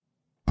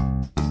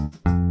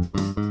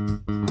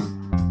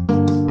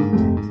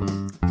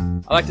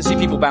I like to see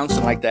people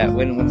bouncing like that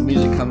when the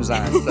music comes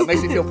on. So it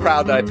makes me feel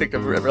proud that I picked a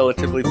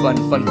relatively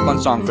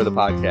fun song for the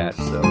podcast.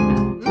 So.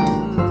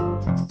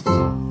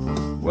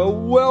 Well,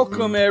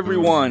 welcome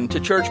everyone to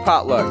Church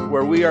Potluck,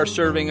 where we are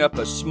serving up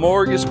a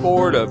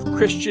smorgasbord of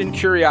Christian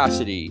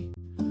curiosity.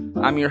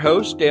 I'm your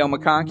host, Dale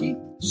McConkey,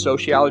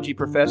 sociology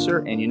professor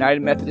and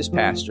United Methodist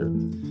pastor.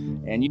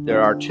 And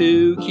there are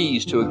two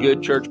keys to a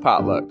good church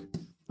potluck: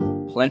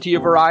 plenty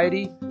of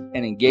variety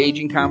and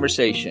engaging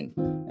conversation.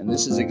 And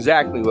this is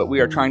exactly what we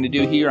are trying to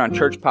do here on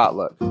Church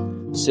Potluck,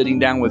 sitting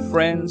down with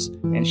friends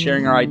and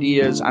sharing our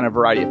ideas on a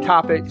variety of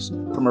topics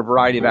from a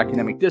variety of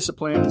academic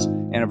disciplines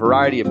and a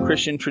variety of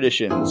Christian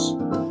traditions.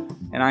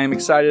 And I am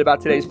excited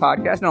about today's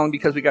podcast, not only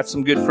because we got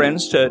some good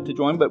friends to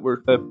join, but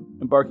we're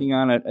embarking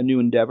on a new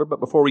endeavor. But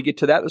before we get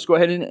to that, let's go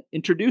ahead and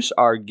introduce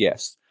our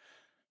guests.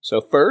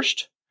 So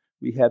first,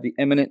 we have the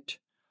eminent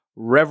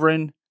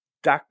Reverend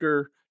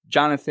Dr.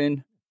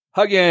 Jonathan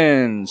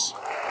Huggins.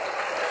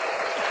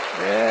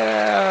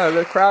 Yeah,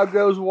 the crowd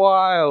goes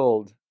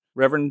wild.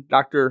 Reverend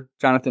Dr.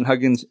 Jonathan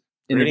Huggins,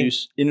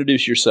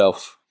 introduce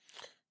yourself.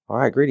 All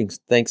right, greetings.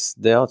 Thanks,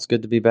 Dale. It's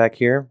good to be back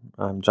here.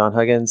 I'm John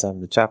Huggins.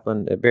 I'm the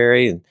chaplain at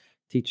Berry and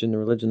teach in the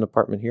religion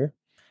department here.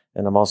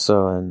 And I'm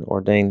also an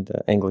ordained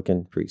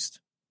Anglican priest.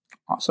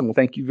 Awesome. Well,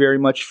 thank you very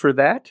much for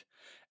that.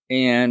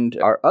 And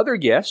our other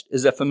guest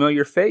is a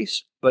familiar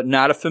face, but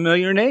not a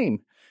familiar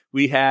name.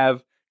 We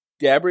have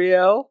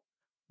Gabrielle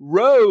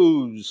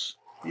Roes.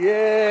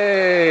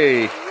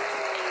 Yay!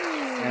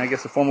 And I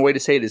guess the formal way to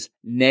say it is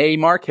Nay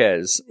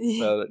Marquez.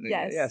 So,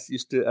 yes.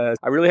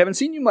 I really haven't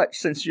seen you much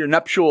since your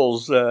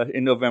nuptials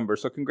in November.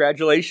 So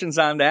congratulations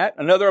on that.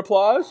 Another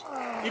applause.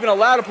 Even a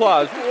loud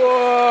applause.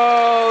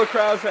 Whoa, the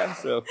crowd's happy.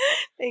 So.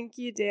 Thank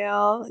you,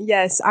 Dale.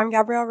 Yes, I'm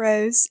Gabrielle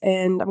Roes,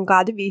 and I'm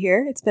glad to be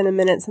here. It's been a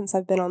minute since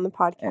I've been on the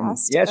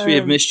podcast. Yes, we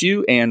have missed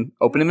you, and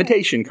open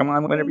invitation. Come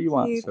on whenever you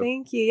want.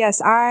 Thank you.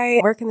 Yes,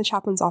 I work in the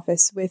chaplain's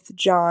office with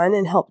John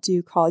and help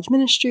do college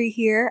ministry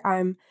here.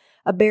 I'm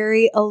a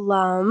Berry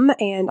alum,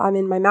 and I'm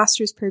in my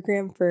master's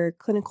program for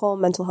clinical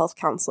mental health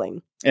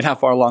counseling. And how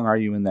far along are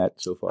you in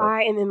that so far?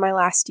 I am in my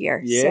last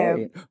year. Yeah.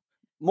 So.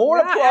 More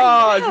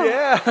applause.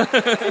 Yeah.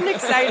 It's an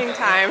exciting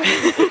time.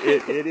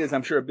 It is.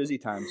 I'm sure a busy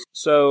time.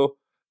 So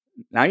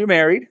now you're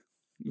married.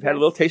 You've had a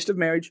little taste of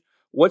marriage.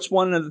 What's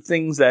one of the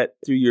things that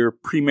through your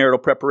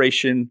premarital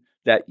preparation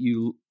that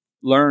you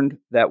learned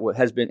that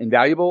has been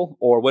invaluable,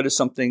 or what is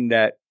something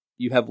that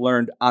you have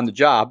learned on the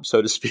job,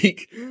 so to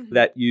speak,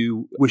 that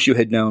you wish you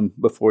had known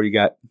before you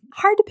got?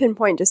 Hard to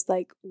pinpoint just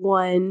like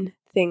one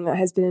thing that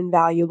has been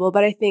invaluable,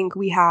 but I think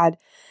we had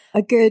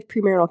a good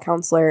premarital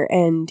counselor,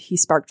 and he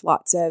sparked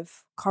lots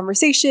of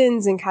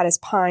conversations and had us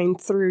pine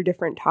through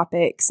different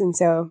topics. And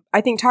so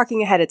I think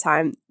talking ahead of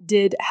time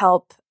did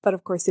help, but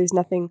of course there's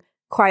nothing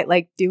quite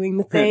like doing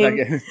the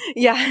thing.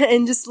 Yeah,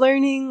 and just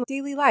learning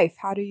daily life.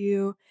 How do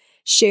you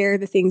share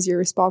the things you're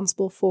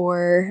responsible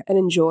for and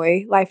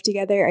enjoy life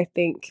together? I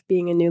think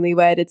being a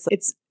newlywed,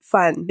 it's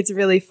fun. It's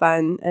really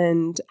fun.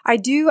 And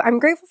I'm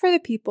grateful for the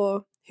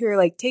people who are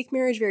like, take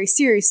marriage very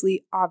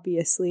seriously,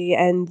 obviously.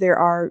 And there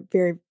are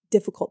very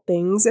difficult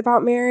things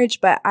about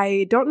marriage, but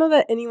I don't know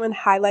that anyone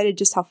highlighted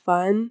just how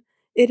fun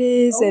it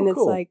is. And it's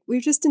like,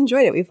 we've just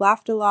enjoyed it. We've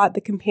laughed a lot.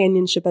 The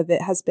companionship of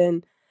it has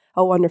been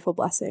a wonderful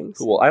blessing.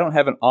 Cool. I don't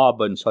have an aw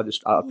button, so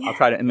I'll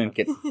try to mimic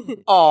it.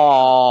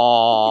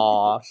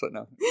 Aw. So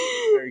no,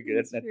 very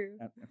good.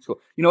 That's cool.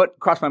 You know what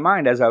crossed my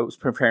mind as I was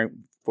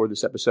preparing for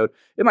this episode?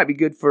 It might be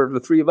good for the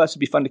three of us. It'd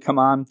be fun to come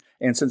on,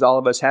 and since all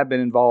of us have been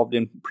involved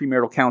in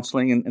premarital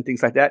counseling and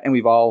things like that, and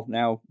we've all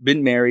now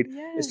been married,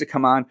 is to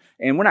come on,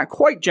 and we're not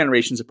quite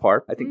generations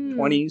apart. I think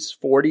 20s,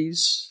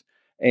 40s,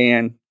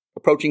 and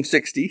approaching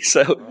 60.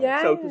 So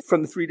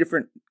from the three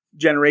different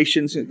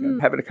generations,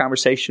 having a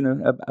conversation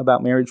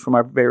about marriage from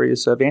our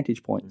various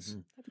vantage points.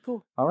 That'd be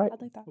cool. All right.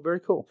 I'd like that. Well, very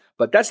cool.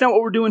 But that's not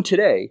what we're doing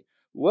today.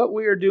 What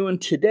we are doing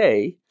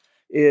today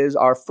is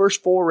our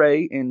first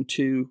foray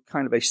into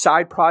kind of a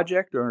side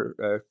project or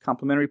a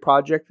complementary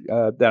project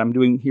that I'm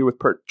doing here with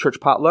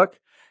Church Potluck.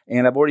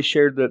 And I've already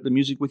shared the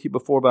music with you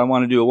before, but I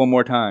want to do it one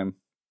more time.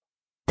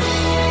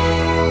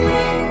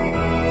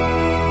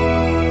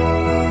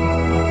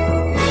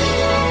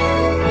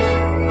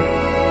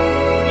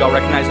 Y'all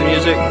recognize the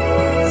music?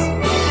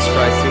 Jesus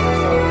Christ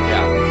Superstar.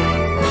 Yeah.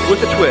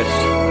 With a twist.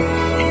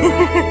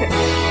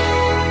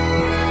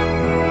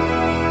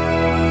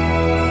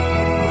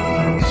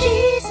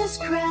 Jesus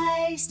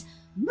Christ,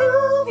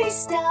 movie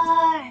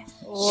star.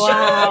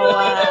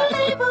 Wow.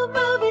 Should we believe a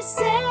movie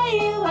say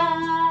you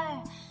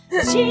are?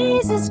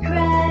 Jesus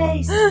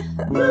Christ,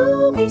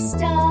 movie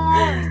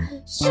star.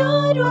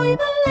 Should we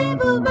believe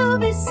a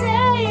movie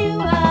say you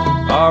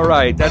are? All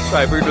right, that's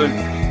right. We're doing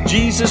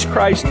Jesus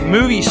Christ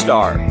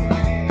Moviestar.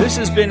 This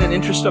has been an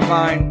interest of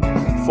mine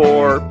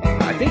for,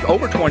 I think,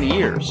 over 20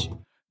 years.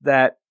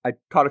 That I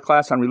taught a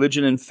class on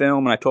religion and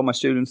film, and I told my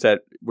students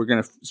that we're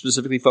going to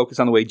specifically focus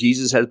on the way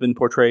Jesus has been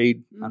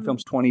portrayed on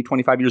films 20,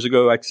 25 years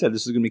ago. I said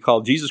this is going to be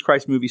called Jesus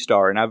Christ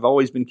Moviestar, and I've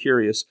always been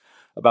curious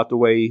about the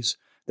ways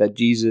that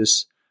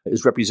Jesus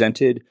is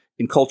represented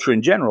in culture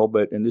in general,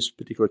 but in this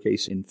particular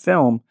case in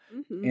film.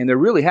 Mm-hmm. And there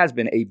really has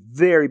been a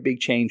very big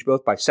change,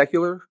 both by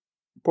secular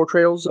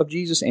portrayals of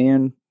Jesus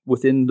and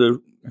within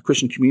the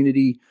Christian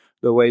community,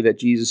 the way that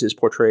Jesus is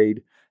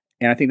portrayed.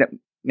 And I think that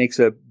makes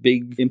a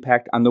big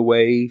impact on the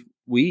way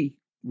we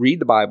read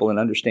the Bible and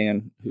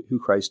understand who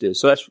Christ is.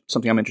 So that's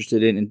something I'm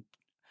interested in. And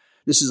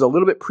this is a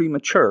little bit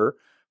premature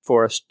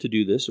for us to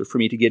do this, or for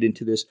me to get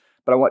into this,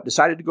 but I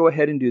decided to go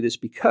ahead and do this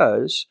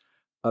because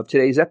of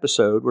today's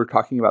episode. We're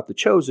talking about The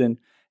Chosen,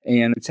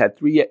 and it's had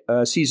 3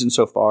 seasons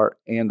so far,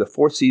 and the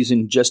 4th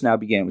season just now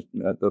began.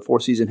 The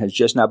 4th season has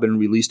just now been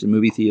released in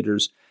movie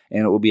theaters,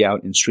 and it will be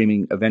out in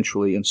streaming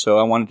eventually. And so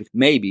I wanted to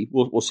maybe,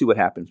 we'll see what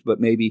happens,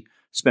 but maybe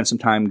spend some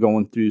time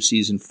going through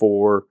season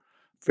 4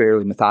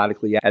 fairly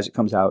methodically as it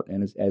comes out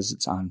and as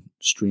it's on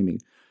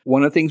streaming.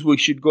 One of the things we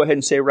should go ahead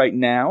and say right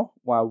now,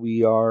 while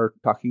we are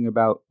talking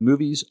about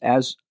movies,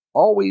 as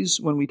always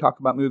when we talk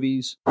about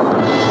movies,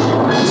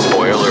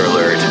 spoiler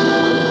alert.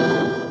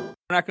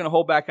 We're not going to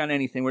hold back on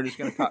anything. We're just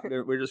going to talk.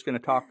 We're just going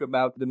to talk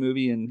about the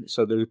movie, and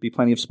so there'll be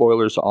plenty of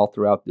spoilers all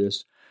throughout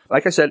this.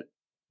 Like I said,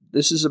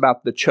 this is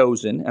about The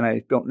Chosen, and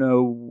I don't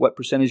know what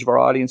percentage of our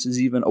audience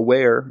is even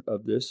aware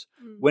of this.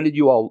 When did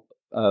you all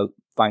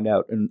find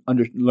out and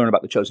learn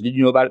about The Chosen? Did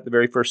you know about it the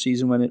very first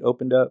season when it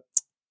opened up?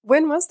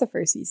 When was the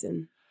first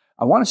season?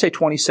 I want to say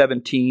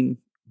 2017,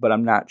 but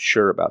I'm not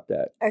sure about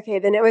that. Okay,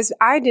 then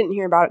I didn't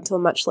hear about it until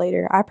much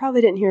later. I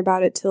probably didn't hear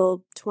about it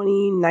till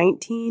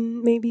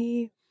 2019,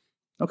 maybe.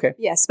 Okay.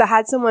 Yes, but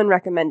had someone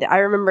recommend it. I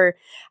remember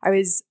I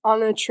was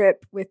on a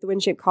trip with the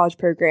Winship College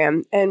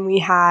program, and we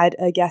had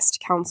a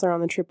guest counselor on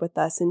the trip with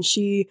us, and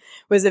she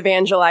was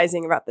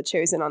evangelizing about The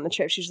Chosen on the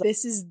trip. She's like,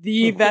 "This is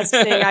the best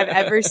thing I've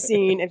ever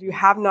seen. If you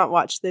have not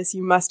watched this,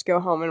 you must go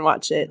home and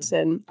watch it."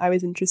 And I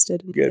was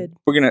interested and Good.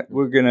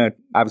 We're gonna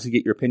obviously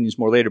get your opinions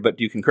more later, but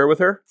do you concur with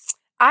her?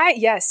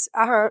 Yes.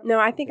 No,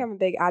 I think I'm a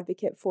big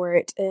advocate for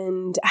it,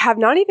 and have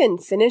not even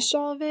finished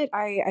all of it.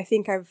 I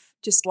think I've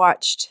just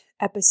watched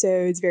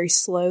episodes very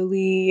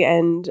slowly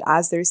and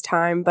as there's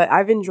time, but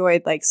I've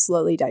enjoyed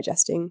slowly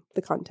digesting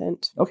the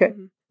content. Okay,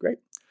 great.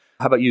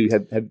 How about you?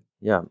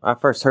 Yeah, I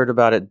first heard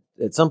about it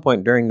at some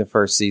point during the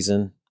first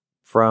season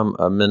from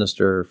a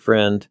minister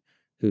friend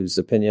whose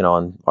opinion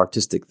on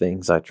artistic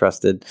things I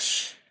trusted,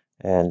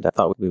 and I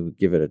thought we would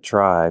give it a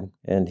try.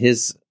 And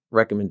his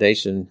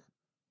recommendation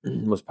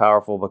was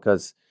powerful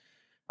because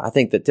I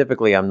think that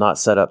typically I'm not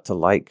set up to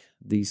like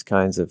these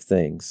kinds of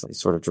things,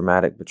 these sort of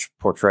dramatic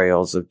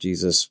portrayals of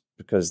Jesus,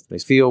 because they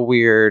feel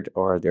weird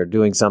or they're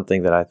doing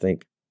something that I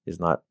think is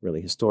not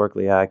really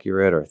historically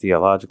accurate or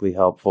theologically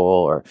helpful,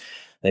 or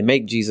they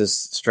make Jesus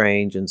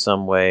strange in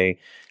some way.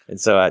 And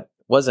so I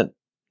wasn't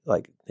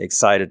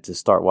excited to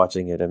start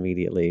watching it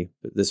immediately.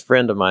 But this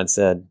friend of mine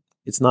said,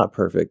 it's not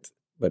perfect,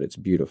 but it's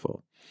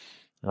beautiful.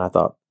 And I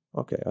thought,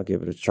 okay, I'll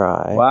give it a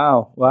try.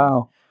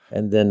 Wow.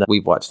 And then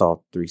we've watched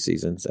all 3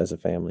 seasons as a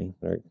family.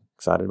 We're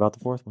excited about the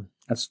 4th one.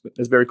 That's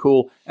very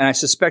cool. And I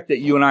suspect that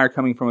you and I are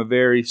coming from a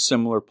very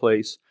similar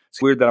place.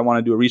 It's weird that I want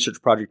to do a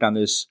research project on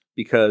this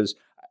because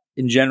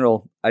in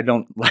general, I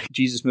don't like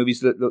Jesus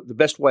movies. The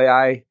best way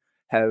I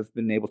have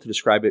been able to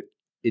describe it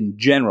in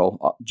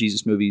general,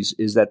 Jesus movies,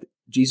 is that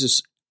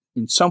Jesus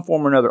in some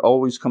form or another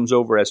always comes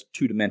over as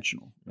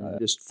two-dimensional,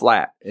 just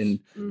flat. And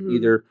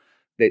either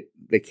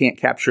they can't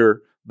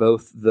capture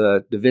both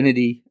the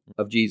divinity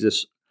of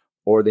Jesus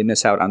or they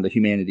miss out on the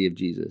humanity of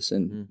Jesus.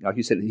 And like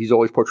you said, he's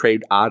always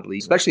portrayed oddly,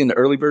 especially in the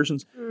early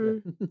versions.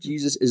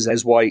 Jesus is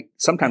as white,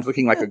 sometimes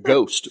looking like a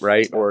ghost,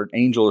 right? Or an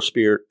angel or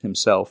spirit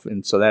himself.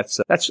 And so that's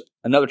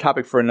another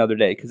topic for another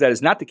day, because that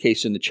is not the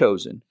case in The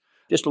Chosen.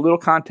 Just a little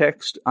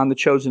context on The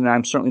Chosen, and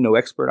I'm certainly no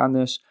expert on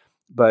this,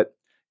 but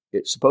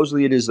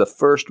supposedly it is the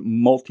first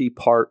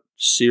multi-part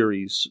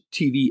series,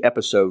 TV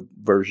episode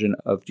version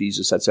of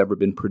Jesus that's ever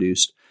been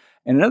produced.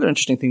 And another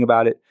interesting thing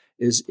about it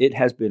is it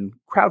has been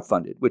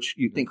crowdfunded, which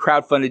you think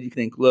crowdfunded, you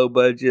think low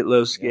budget,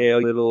 low scale,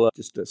 little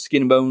just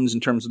skin and bones in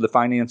terms of the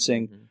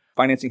financing.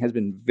 Financing has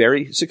been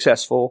very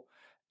successful.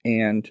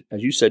 And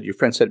as you said, your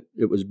friend said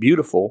it was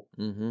beautiful.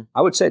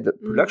 I would say the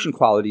production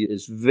quality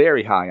is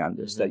very high on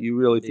this, that you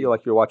really feel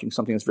like you're watching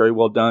something that's very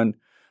well done.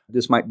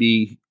 This might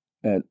be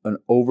an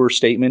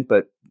overstatement,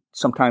 but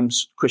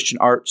sometimes Christian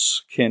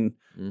arts can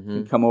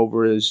come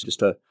over as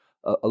just a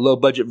low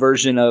budget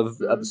version of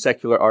the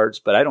secular arts,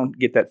 but I didn't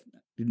get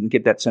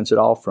that sense at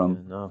all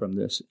from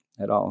this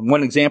at all. And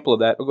one example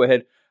of that, go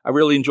ahead. I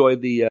really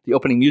enjoyed the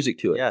opening music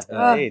to it. Yes.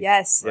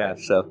 Yes. Yeah.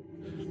 So.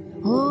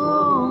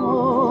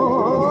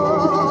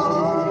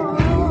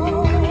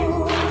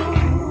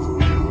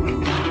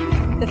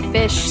 The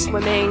fish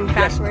swimming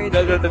backwards.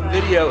 The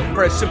video,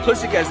 for as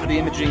simplistic as the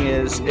imaging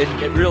is, it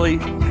really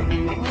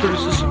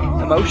produces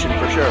emotion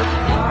for sure.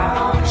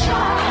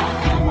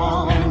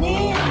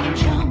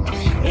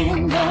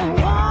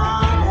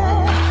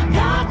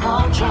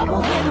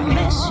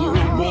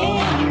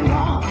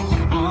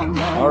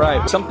 All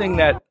right. Something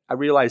that I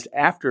realized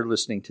after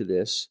listening to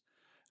this,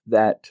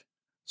 that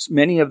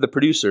many of the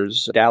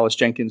producers, Dallas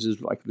Jenkins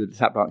is like the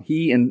top dog,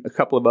 he and a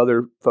couple of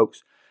other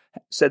folks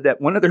said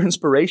that one of their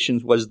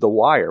inspirations was The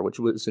Wire, which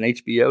was an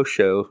HBO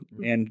show.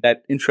 And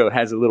that intro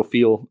has a little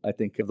feel, I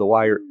think, of The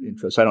Wire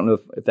intro. So I don't know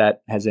if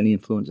that has any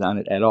influence on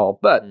it at all.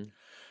 But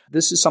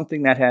this is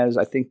something that has,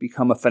 I think,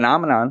 become a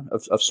phenomenon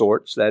of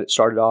sorts, that it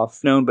started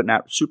off known but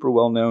not super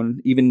well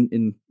known, even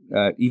in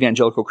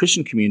evangelical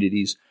Christian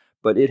communities.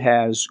 But it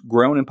has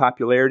grown in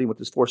popularity with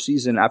this fourth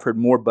season. I've heard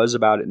more buzz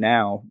about it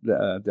now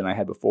than I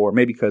had before,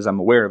 maybe because I'm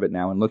aware of it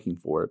now and looking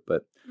for it.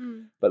 But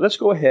let's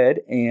go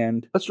ahead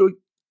and let's do a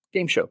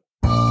game show.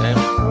 Okay.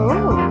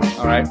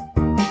 All right.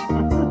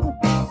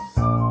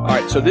 All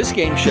right. So this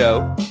game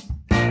show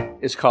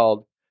is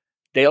called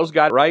Dale's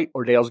Got It Right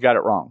or Dale's Got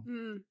It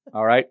Wrong.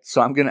 All right. So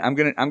I'm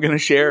gonna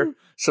share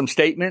some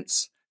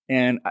statements,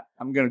 and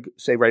I'm gonna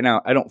say right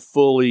now I don't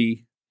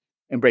fully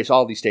embrace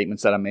all these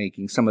statements that I'm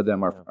making. Some of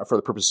them are for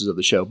the purposes of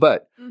the show,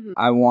 but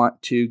I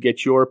want to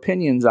get your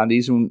opinions on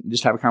these and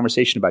just have a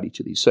conversation about each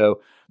of these.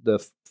 So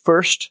the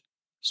first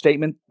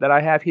statement that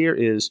I have here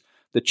is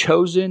The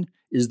Chosen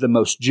is the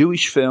most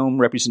Jewish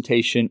film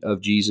representation of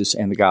Jesus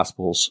and the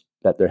Gospels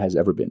that there has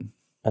ever been.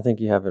 I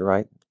think you have it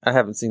right. I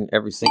haven't seen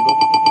every single.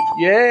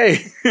 Yay!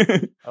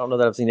 I don't know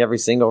that I've seen every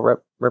single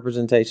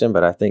representation,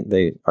 but I think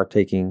they are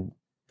taking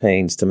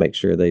pains to make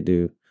sure they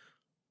do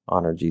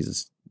honor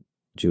Jesus'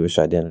 Jewish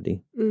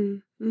identity.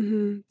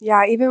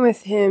 Yeah, even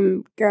with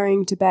him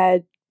going to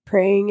bed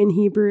praying in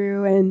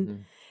Hebrew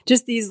and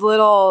just these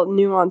little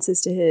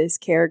nuances to his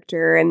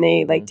character, and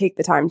they take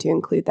the time to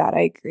include that.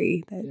 I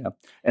agree. Yeah,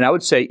 and I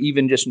would say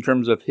even just in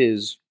terms of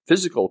his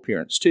physical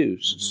appearance too.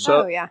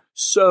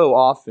 So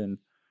often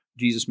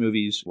Jesus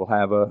movies will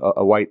have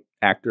a white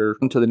actor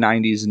into the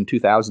 90s and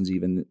 2000s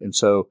even, and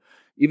so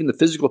even the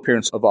physical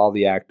appearance of all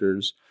the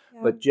actors,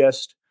 but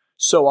just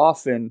so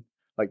often.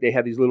 Like they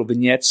have these little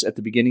vignettes at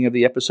the beginning of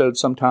the episode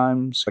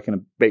sometimes, like in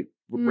a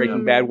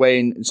Breaking Bad way.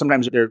 And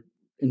sometimes they're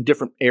in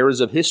different eras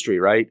of history,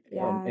 right?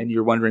 Yeah. And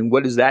you're wondering,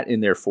 what is that in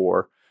there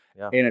for?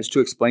 Yeah. And it's to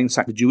explain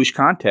the Jewish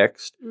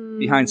context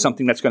behind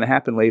something that's going to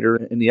happen later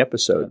in the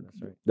episode.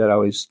 Yeah, right.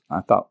 That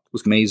I thought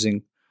was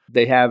amazing.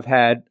 They have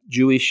had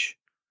Jewish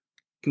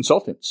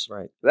consultants.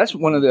 Right. That's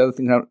one of the other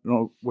things I don't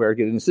know where I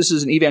get in this. This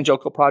is an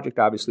evangelical project,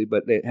 obviously,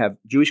 but they have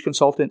Jewish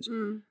consultants.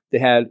 They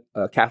had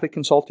a Catholic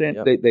consultant.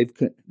 Yep.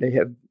 They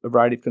have a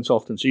variety of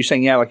consultants. So you're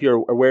saying, like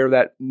you're aware of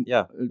that?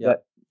 Yeah.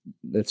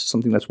 That's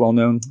something that's well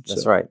known.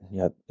 That's right.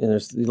 Yeah. And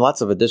there's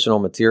lots of additional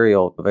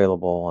material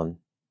available on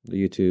the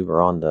YouTube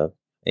or on the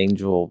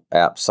Angel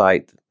app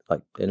site.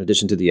 Like in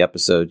addition to the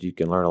episode, you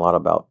can learn a lot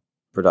about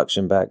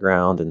production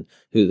background and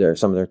who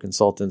some of their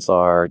consultants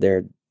are.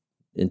 Their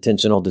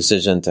intentional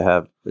decision to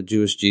have a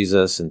Jewish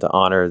Jesus and to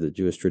honor the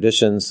Jewish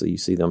traditions. So you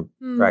see them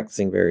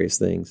practicing various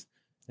things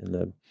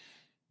in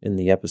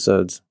the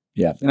episodes.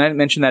 Yeah. And I didn't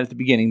mention that at the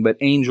beginning, but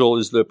Angel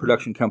is the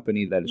production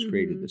company that has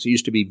created this. It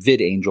used to be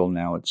VidAngel.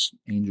 Now it's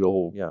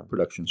Angel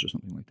Productions or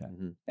something like that.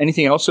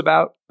 Anything else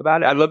about it?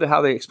 I love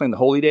how they explain the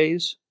holy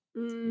days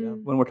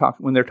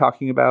when they're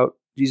talking about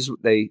Jesus.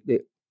 They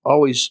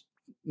always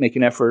make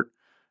an effort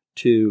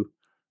to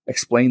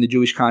explain the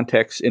Jewish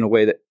context in a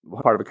way that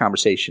part of a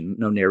conversation,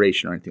 no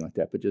narration or anything like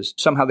that, but just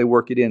somehow they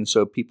work it in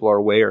so people are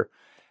aware.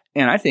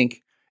 And I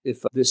think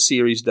if this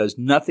series does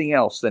nothing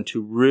else than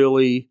to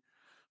really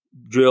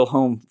drill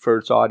home for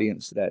its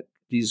audience that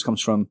Jesus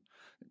comes from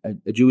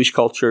a Jewish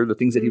culture, the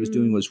things that he was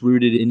doing was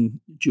rooted in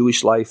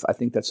Jewish life. I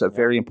think that's a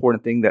very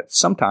important thing that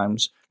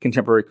sometimes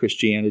contemporary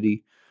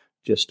Christianity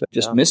just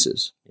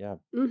misses. Yeah.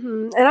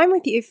 And I'm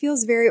with you. It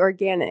feels very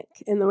organic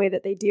in the way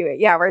that they do it.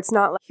 Yeah, where it's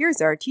not like,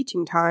 here's our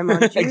teaching time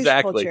on Jewish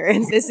culture.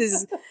 And this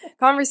is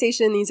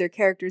conversation. These are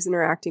characters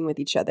interacting with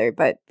each other,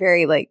 but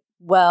very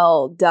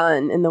well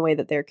done in the way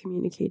that they're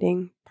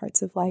communicating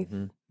parts of life.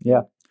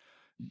 Yeah.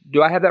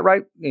 Do I have that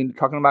right in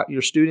talking about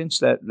your students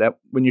that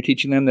when you're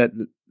teaching them that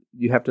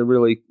you have to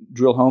really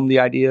drill home the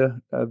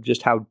idea of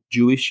just how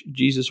Jewish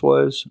Jesus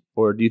was?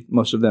 Or do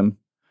most of them?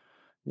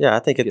 Yeah, I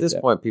think at this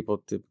point,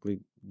 people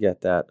typically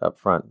get that up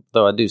front,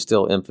 though I do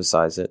still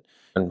emphasize it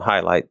and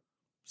highlight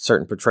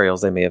certain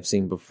portrayals they may have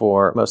seen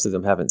before. Most of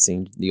them haven't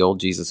seen the old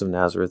Jesus of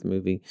Nazareth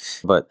movie,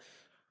 but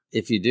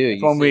if you do, you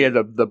see, he had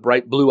the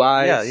bright blue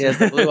eyes. Yeah, he has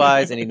the blue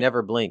eyes and he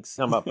never blinks.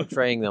 I'm about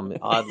portraying them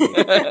oddly,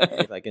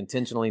 like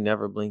intentionally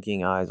never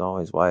blinking, eyes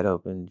always wide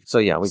open. So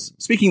yeah,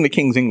 speaking the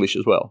King's English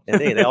as well.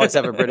 Indeed, they always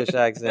have a British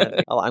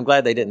accent. I'm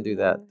glad they didn't do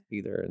that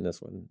either in this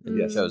one.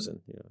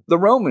 Chosen. You know. The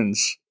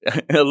Romans,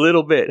 a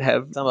little bit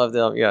have some of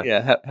them.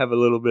 Have a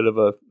little bit of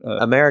a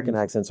American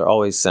accents are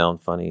always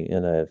sound funny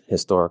in a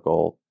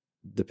historical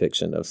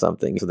depiction of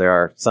something. So there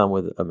are some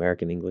with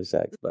American English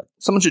accents, but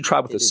someone should try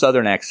with a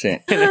Southern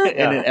accent in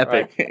an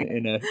epic,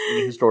 in a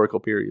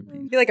historical period.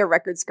 It'd be like a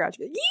record scratch.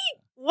 Yee!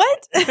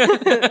 What?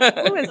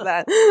 Who is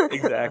that?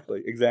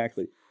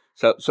 Exactly.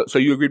 So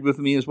you agreed with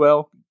me as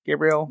well,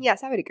 Gabrielle?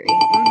 Yes, I would agree.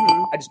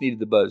 I just needed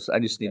the buzz. I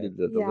just needed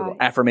the little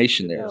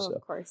affirmation there. So.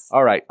 Of course.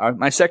 All right.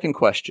 My second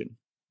question.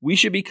 We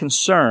should be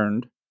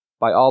concerned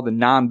by all the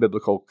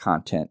non-biblical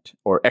content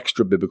or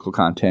extra biblical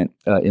content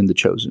in The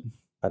Chosen.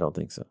 I don't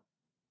think so.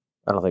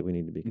 I don't think we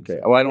need to be Okay.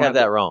 concerned. Well, I don't have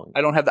that wrong.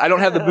 I don't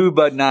have the boo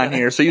button on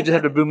here, so you just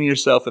have to boo me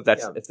yourself if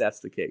that's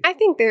the case. I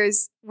think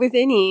there's, with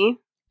any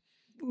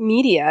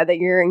media that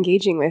you're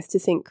engaging with, to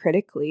think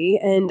critically.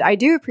 And I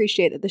do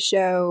appreciate that the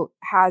show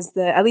has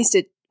at least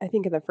I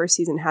think in the first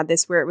season had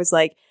this where it was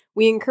like,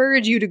 we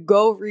encourage you to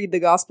go read the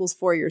Gospels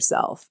for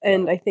yourself.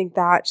 And I think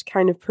that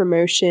kind of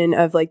promotion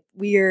of like,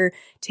 we are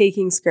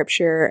taking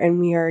scripture and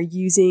we are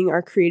using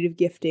our creative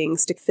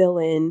giftings to fill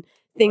in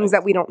things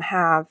that we don't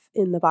have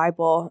in the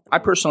Bible. I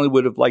personally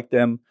would have liked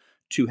them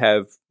to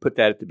have put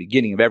that at the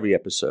beginning of every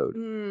episode.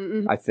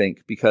 Mm-hmm. I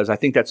think, because I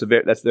think that's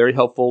very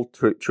helpful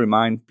to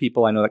remind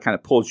people. I know that kind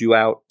of pulls you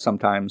out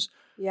sometimes.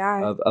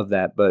 Of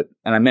that,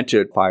 and I meant to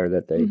acquire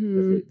that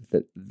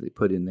they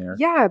put in there.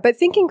 Yeah, but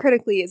thinking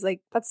critically is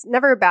like, that's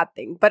never a bad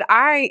thing. But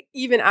I,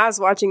 even as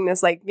watching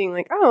this, like being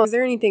like, oh, is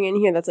there anything in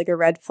here that's like a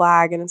red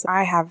flag? And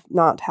I have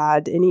not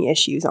had any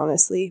issues,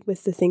 honestly,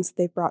 with the things that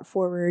they've brought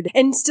forward,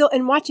 and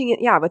watching it,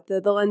 with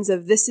the lens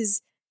of this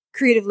is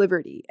creative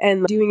liberty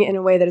and doing it in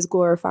a way that is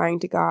glorifying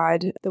to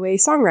God, the way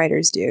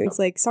songwriters do. It's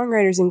like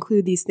songwriters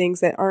include these things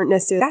that aren't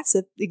necessarily, that's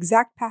the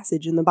exact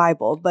passage in the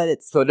Bible, but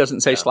it's... So it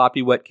doesn't say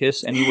sloppy wet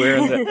kiss anywhere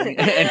in the... No,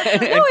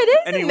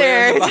 it is in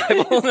there. In the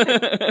Bible.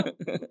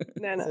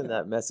 No. It's in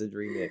that Message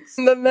remix.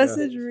 The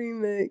Message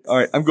remix. All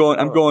right, I'm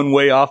going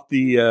way off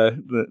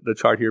the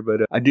chart here,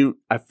 but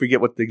I forget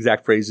what the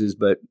exact phrase is,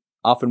 but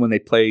often when they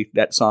play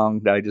that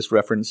song that I just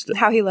referenced,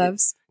 How He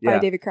Loves by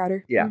David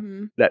Crowder. Yeah.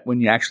 That when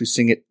you actually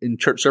sing it in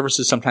church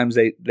services, sometimes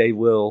they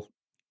will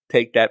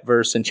take that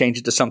verse and change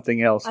it to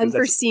something else.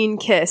 Unforeseen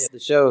kiss.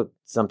 The show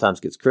sometimes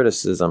gets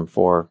criticism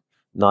for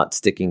not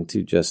sticking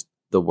to just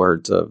the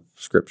words of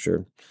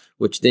Scripture,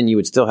 which then you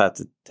would still have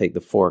to take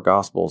the 4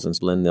 Gospels and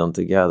blend them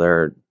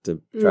together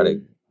to try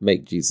to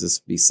make Jesus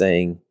be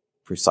saying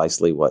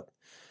precisely what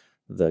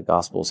the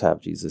Gospels have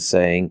Jesus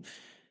saying.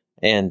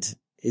 And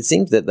it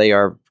seems that they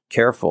are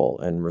careful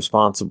and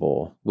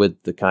responsible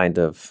with the kind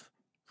of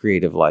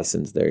creative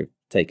license they've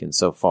taken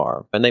so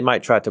far. And they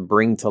might try to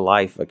bring to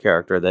life a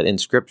character that in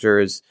Scripture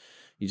is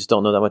you just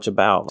don't know that much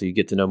about. So you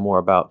get to know more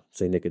about,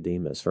 say,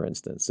 Nicodemus, for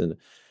instance, and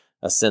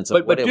a sense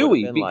of what it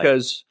would have been like.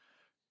 Because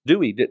do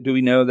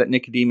we know that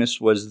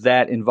Nicodemus was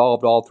that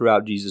involved all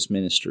throughout Jesus'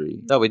 ministry?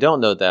 No, we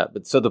don't know that.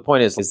 But so the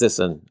point is this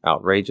an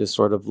outrageous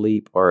sort of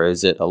leap, or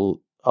is it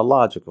a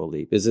logical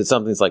leap? Is it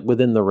something that's like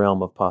within the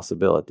realm of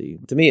possibility?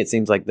 To me, it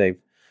seems like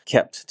they've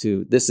kept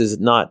to, this is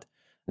not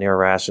an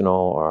irrational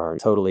or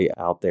totally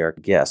out there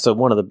guess. So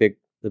one of the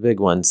big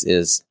ones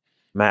is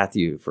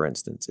Matthew, for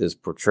instance, is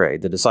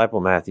portrayed. The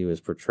disciple Matthew is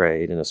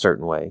portrayed in a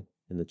certain way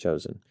in The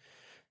Chosen.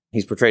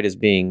 He's portrayed as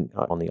being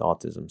on the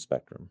autism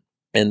spectrum.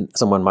 And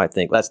someone might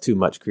think, that's too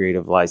much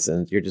creative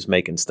license. You're just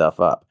making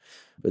stuff up.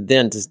 But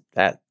then to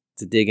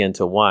dig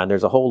into why, and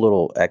there's a whole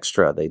little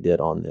extra they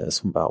did on this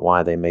about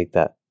why they make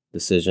that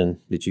decision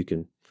that you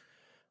can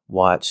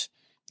watch.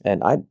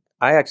 And I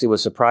actually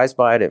was surprised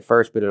by it at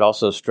first, but it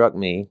also struck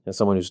me, as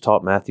someone who's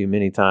taught Matthew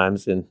many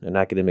times in an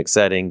academic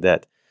setting,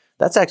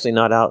 that's actually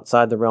not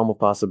outside the realm of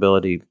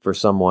possibility for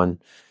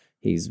someone.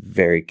 He's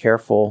very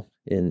careful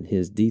in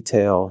his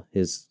detail.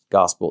 His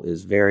gospel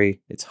is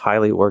it's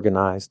highly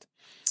organized.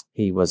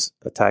 He was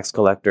a tax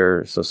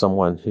collector, so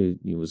someone who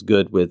was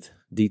good with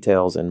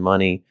details and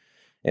money,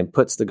 and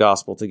puts the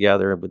gospel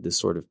together with this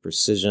sort of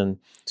precision.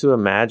 To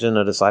imagine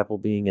a disciple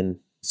being in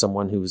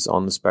someone who's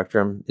on the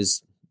spectrum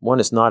is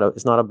it's not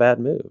a bad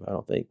move, I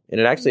don't think. And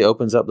it actually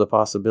opens up the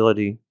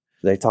possibility.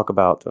 They talk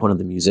about one of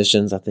the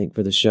musicians, I think,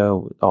 for the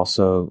show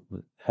also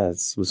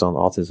was on the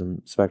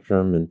autism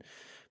spectrum and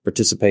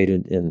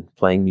participated in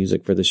playing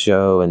music for the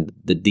show, and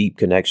the deep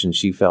connection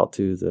she felt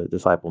to the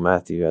disciple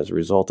Matthew as a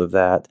result of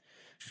that,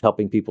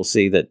 helping people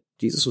see that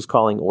Jesus was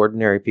calling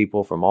ordinary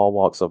people from all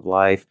walks of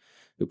life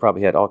who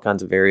probably had all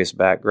kinds of various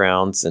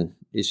backgrounds and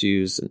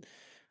issues and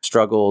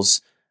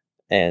struggles,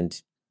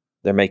 and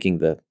they're making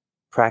the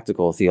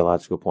practical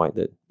theological point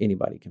that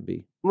anybody can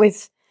be.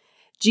 With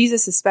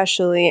Jesus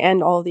especially,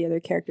 and all the other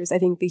characters, I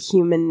think the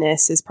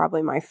humanness is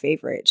probably my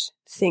favorite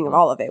thing of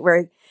all of it,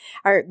 where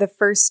the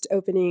first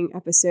opening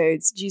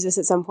episodes, Jesus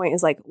at some point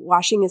is like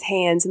washing his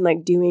hands and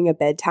like doing a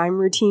bedtime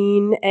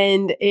routine,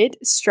 and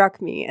it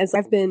struck me as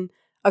I've been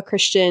a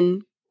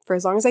Christian for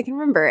as long as I can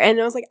remember.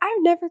 And I was like,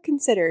 I've never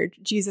considered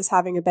Jesus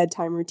having a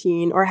bedtime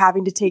routine, or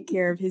having to take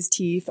care of his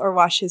teeth, or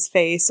wash his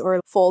face,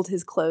 or fold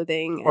his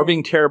clothing. Or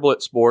being terrible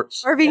at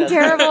sports.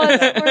 Terrible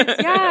at sports.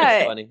 Yeah.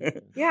 That's funny.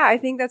 Yeah, I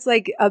think that's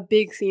like a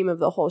big theme of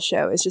the whole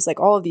show. It's just like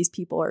all of these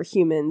people are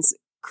humans,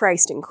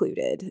 Christ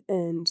included.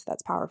 And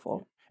that's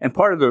powerful. And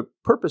part of the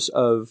purpose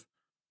of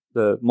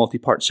the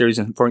multi-part series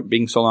and for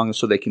being so long is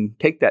so they can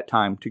take that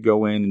time to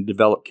go in and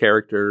develop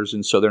characters,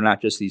 and so they're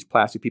not just these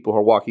plastic people who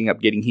are walking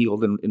up, getting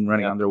healed, and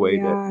running on their way.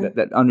 Yeah.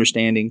 That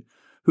understanding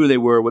who they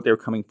were, what they were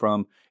coming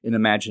from, in an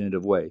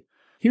imaginative way.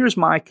 Here's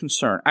my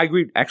concern. I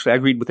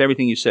agreed with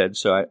everything you said.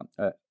 So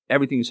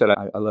everything you said,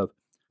 I love.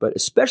 But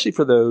especially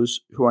for those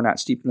who are not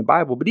steeped in the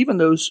Bible, but even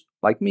those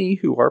like me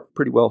who are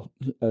pretty well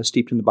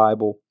steeped in the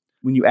Bible,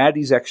 when you add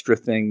these extra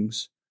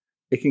things,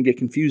 it can get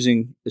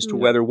confusing as to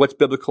whether what's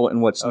biblical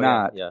and what's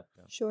not. Yeah.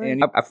 Sure.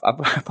 And I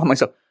found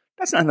myself,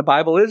 that's not in the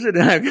Bible, is it?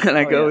 And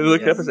I go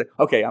look it up and say,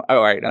 okay,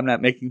 all right, I'm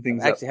not making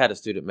things I up. actually had a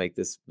student make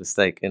this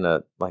mistake in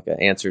an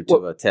answer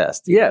to a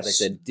test. Yes. They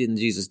said, didn't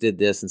Jesus did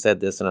this and said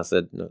this? And I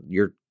said, no,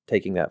 you're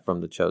taking that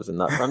from The Chosen,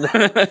 not from the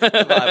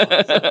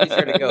Bible. So be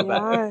sure to go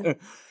back.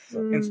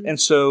 And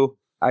so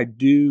I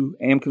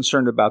am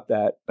concerned about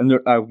that. And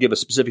I'll give a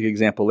specific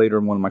example later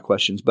in one of my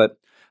questions. But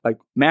like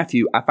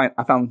Matthew, I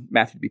found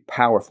Matthew to be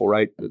powerful,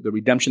 right? The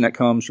redemption that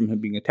comes from him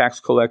being a tax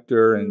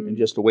collector and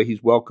just the way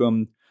he's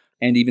welcomed,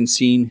 and even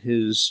seeing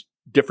his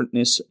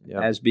differentness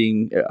as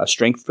being a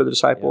strength for the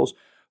disciples.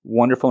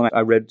 Wonderful. And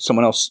I read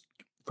someone else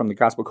from the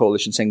Gospel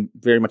Coalition saying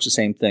very much the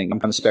same thing. I'm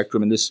on the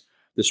spectrum, and this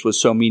was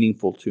so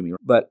meaningful to me.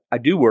 But I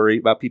do worry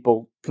about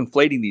people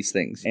conflating these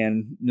things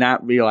and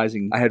not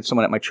realizing. I had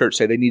someone at my church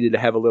say they needed to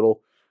have a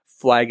little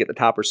flag at the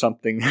top or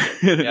something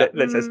that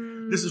says,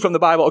 this is from the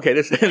Bible. Okay,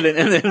 this, and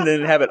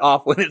then have it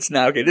off when it's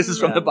not. Okay, this is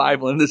from the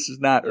Bible and this is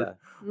not.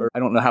 Or I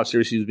don't know how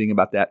serious he was being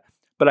about that.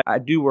 But I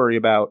do worry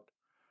about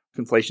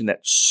conflation that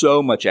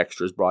so much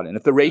extra is brought in.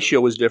 If the ratio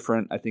was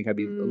different, I think I'd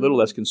be a little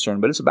less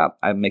concerned. But it's about,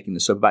 I'm making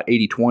this up, about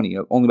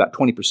 80-20. Only about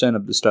 20%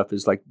 of the stuff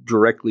is like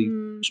directly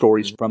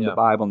stories from the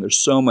Bible. And there's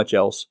so much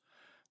else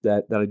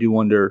that I do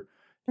wonder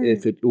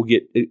if it will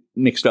get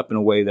mixed up in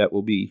a way that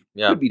will be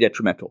could be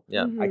detrimental.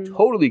 Yeah. I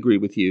totally agree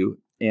with you.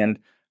 And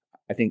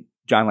I think,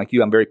 John, like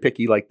you, I'm very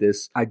picky like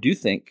this. I do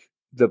think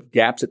the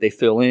gaps that they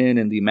fill in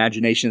and the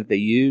imagination that they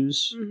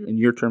use, in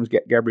your terms,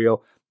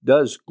 Gabrielle,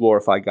 does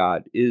glorify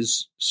God,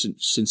 is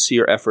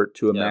sincere effort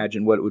to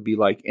imagine what it would be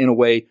like in a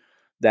way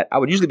that I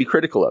would usually be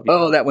critical of.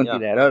 Oh, that wouldn't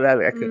be that. Oh,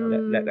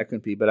 that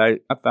couldn't be. But I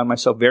found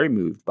myself very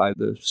moved by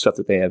the stuff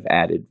that they have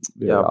added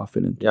very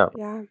often.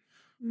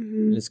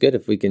 And it's good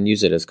if we can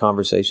use it as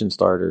conversation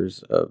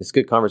starters. It's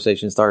good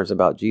conversation starters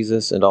about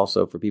Jesus, and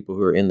also for people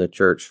who are in the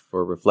church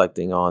for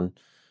reflecting on,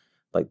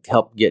 like,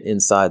 help get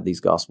inside these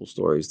gospel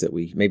stories that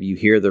maybe you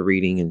hear the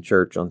reading in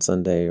church on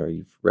Sunday or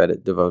you've read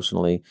it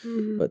devotionally,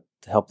 but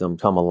to help them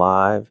come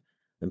alive.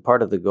 And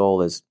part of the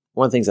goal is,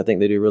 one of the things I think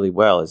they do really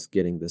well is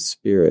getting the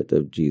spirit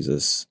of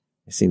Jesus.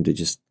 They seem to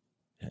just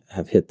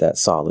have hit that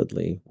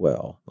solidly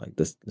well, like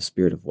the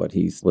spirit of what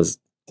he was.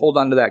 Hold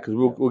on to that, because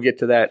we'll get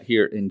to that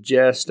here in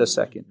just a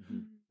second.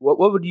 What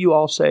would you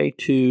all say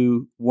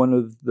to one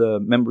of the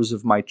members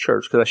of my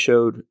church? Because I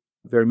showed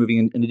very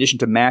moving, in addition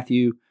to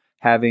Matthew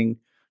having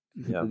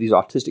these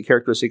autistic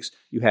characteristics,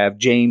 you have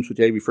James, which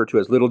they refer to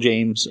as little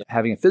James,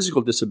 having a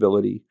physical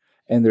disability.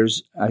 And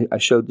I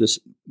showed this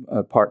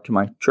part to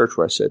my church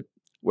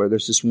where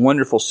there's this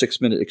wonderful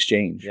 6-minute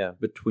exchange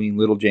between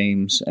little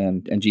James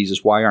and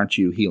Jesus. Why aren't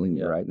you healing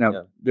me? Right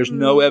now, there's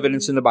no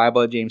evidence in the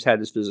Bible that James had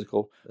this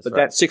physical, but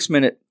that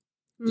 6-minute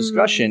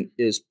discussion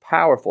is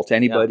powerful to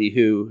anybody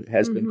who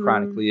has been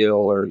chronically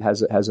ill or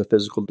has a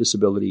physical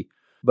disability.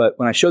 But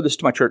when I showed this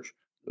to my church,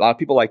 a lot of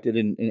people liked it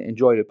and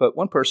enjoyed it. But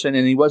one person,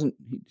 and he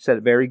said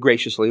it very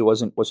graciously, it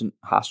wasn't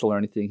hostile or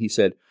anything. He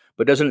said,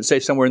 but doesn't it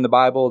say somewhere in the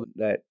Bible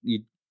that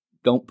you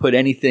don't put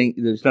anything,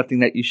 there's nothing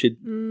that you should,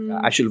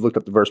 I should have looked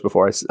up the verse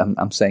before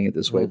I'm saying it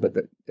this way, but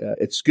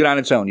it's good on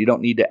its own. You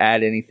don't need to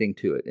add anything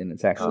to it, and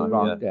it's actually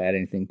wrong to add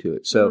anything to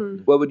it. So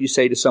what would you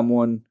say to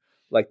someone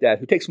like that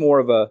who takes more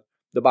of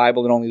the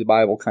Bible and only the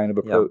Bible kind of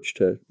approach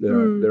to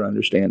their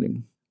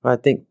understanding? I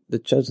think The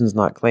Chosen's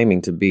not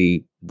claiming to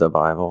be the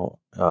Bible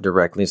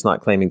directly. It's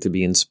not claiming to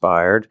be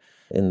inspired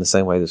in the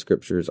same way the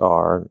scriptures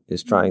are.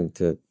 It's trying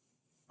to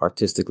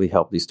artistically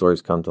help these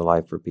stories come to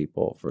life for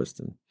people first.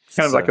 And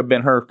kind of like a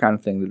Ben-Hur kind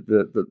of thing.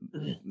 The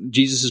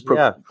Jesus is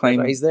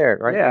proclaiming. He's there,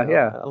 right?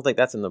 Yeah. I don't think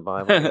that's in the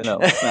Bible. No,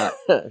 it's not.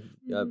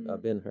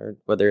 I've been heard.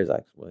 Well, there is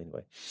actually. Well,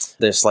 anyway,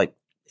 there's like,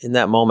 in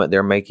that moment,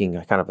 they're making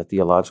a kind of a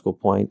theological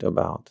point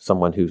about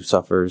someone who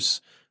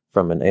suffers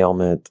from an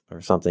ailment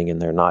or something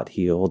and they're not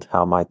healed.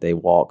 How might they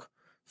walk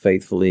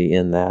faithfully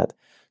in that?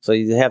 So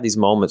you have these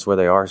moments where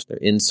they're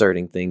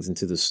inserting things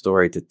into the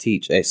story to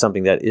teach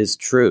something that is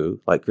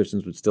true, like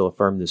Christians would still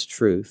affirm this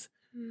truth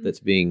that's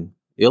being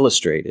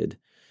illustrated,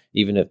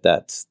 even if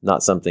that's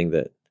not something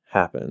that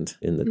happened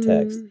in the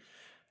text.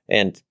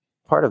 And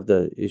part of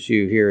the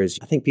issue here is,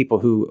 I think people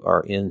who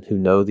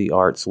know the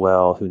arts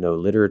well, who know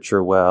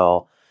literature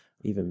well,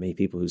 even maybe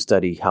people who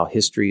study how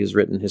history is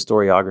written,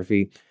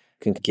 historiography,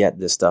 can get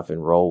this stuff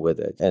and roll with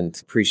it and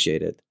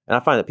appreciate it. And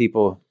I find that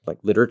people like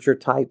literature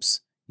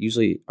types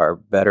usually are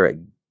better at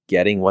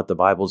getting what the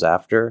Bible's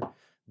after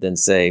than,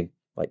 say,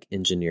 like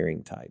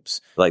engineering types.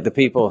 Like the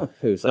people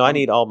who say, I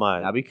need all my...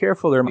 Now be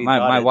careful there.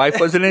 My wife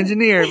was an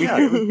engineer.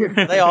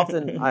 I've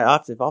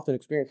often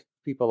experienced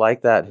people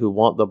like that who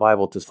want the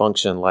Bible to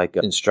function like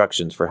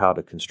instructions for how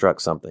to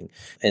construct something.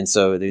 And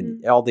so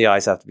all the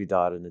I's have to be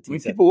dotted and the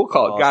T's. People will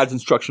call it God's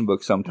instruction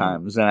book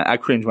sometimes. And I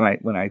cringe when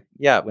I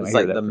it's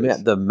like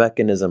the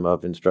mechanism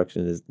of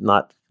instruction is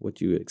not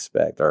what you would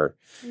expect or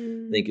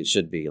think it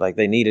should be. Like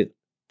they need it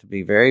to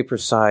be very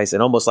precise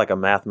and almost like a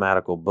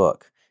mathematical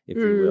book, if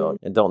you will,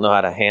 and don't know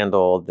how to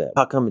handle that.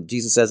 How come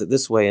Jesus says it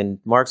this way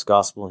in Mark's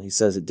gospel and he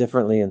says it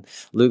differently in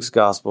Luke's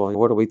gospel?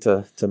 What are we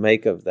to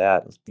make of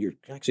that? You're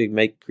actually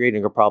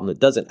creating a problem that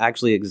doesn't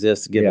actually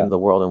exist given the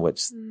world in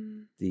which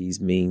these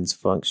means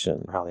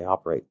function, how they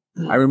operate.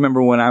 I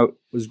remember when I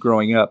was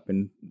growing up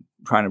and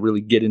trying to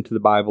really get into the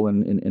Bible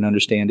and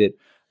understand it,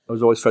 I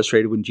was always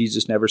frustrated when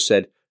Jesus never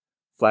said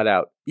flat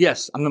out,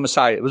 "Yes, I'm the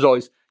Messiah." It was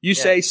always, "You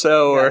say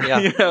so," or,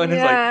 and it's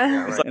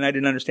like, and I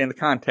didn't understand the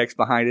context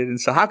behind it. And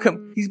so how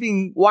come he's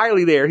being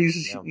wily there?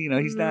 He's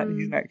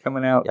not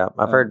coming out. Yeah,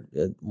 I've heard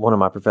one of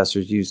my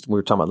professors we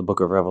were talking about the book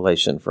of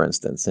Revelation, for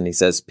instance, and he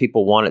says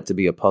people want it to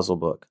be a puzzle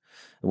book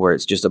where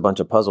it's just a bunch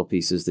of puzzle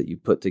pieces that you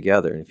put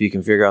together. And if you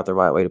can figure out the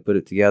right way to put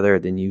it together,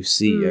 then you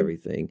see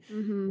everything.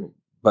 Mm-hmm.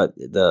 But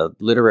the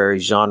literary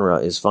genre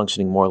is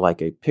functioning more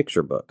like a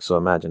picture book. So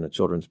imagine a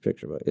children's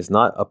picture book. It's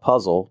not a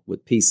puzzle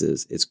with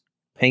pieces. It's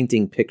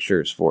painting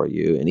pictures for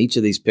you. And each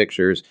of these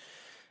pictures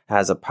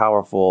has a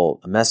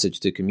powerful message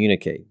to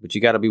communicate. But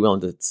you got to be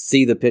willing to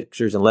see the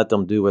pictures and let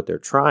them do what they're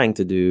trying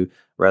to do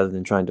rather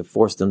than trying to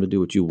force them to do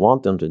what you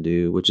want them to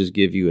do, which is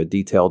give you a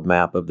detailed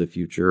map of the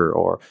future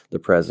or the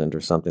present or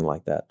something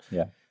like that.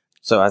 Yeah.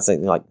 So I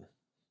think like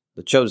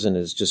The Chosen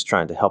is just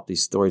trying to help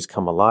these stories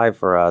come alive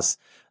for us,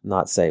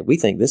 not say, we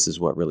think this is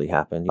what really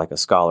happened, like a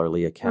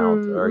scholarly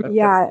account.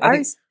 I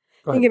was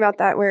thinking about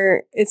that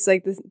where it's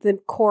like the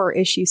core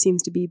issue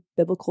seems to be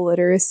biblical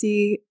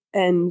literacy,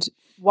 and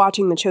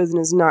watching The Chosen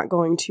is not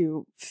going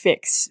to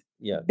fix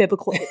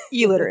biblical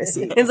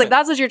illiteracy. It's like,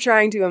 that's what you're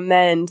trying to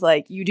amend.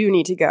 Like, you do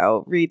need to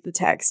go read the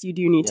text. You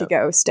do need to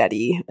go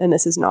study. And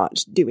this is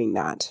not doing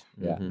that.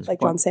 Yeah. Like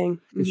Jon's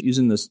saying.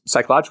 Using this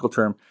psychological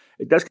term,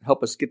 it does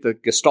help us get the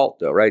gestalt,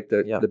 though, right?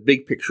 The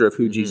big picture of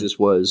who Jesus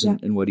was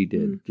and what he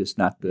did, just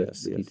not the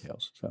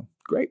details. So,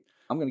 great.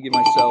 I'm going to give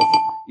myself,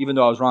 even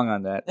though I was wrong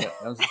on that,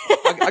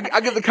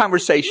 I'll give the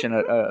conversation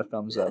a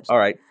thumbs up. All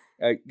right.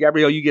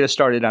 Gabrielle, you get us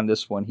started on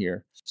this one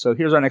here. So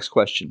here's our next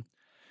question.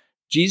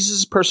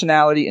 Jesus'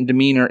 personality and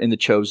demeanor in The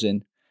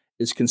Chosen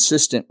is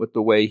consistent with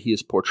the way he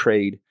is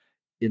portrayed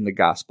in the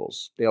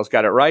Gospels. Dale's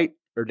got it right,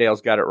 or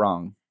Dale's got it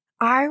wrong?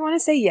 I want to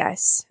say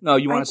yes. No,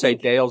 you want to say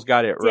Dale's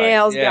got it right.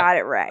 Dale's got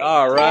it right.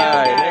 All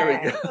right.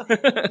 There we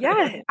go.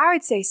 Yeah, I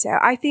would say so.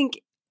 I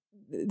think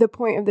the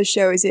point of the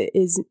show is it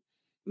is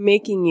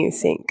making you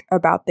think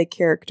about the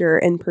character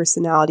and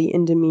personality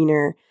and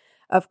demeanor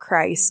of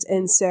Christ.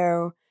 And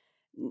so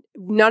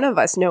none of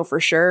us know for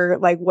sure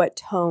like what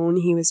tone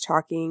he was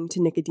talking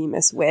to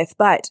Nicodemus with,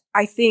 but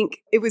I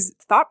think it was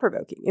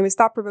thought-provoking. It was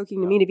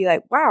thought-provoking to me to be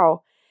like,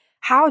 wow,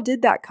 how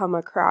did that come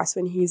across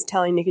when he's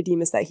telling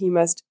Nicodemus that he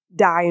must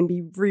die and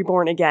be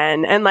reborn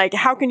again? And like,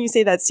 how can you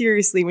say that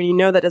seriously when you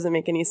know that doesn't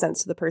make any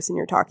sense to the person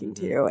you're talking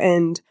to?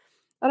 And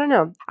I don't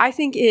know. I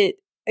think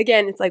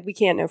it's like we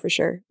can't know for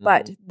sure,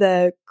 but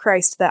the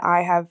Christ that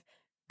I have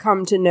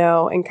come to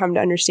know and come to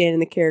understand in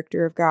the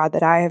character of God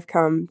that I have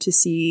come to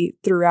see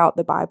throughout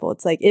the Bible,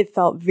 it's like it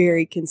felt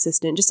very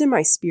consistent. Just in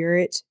my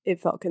spirit, it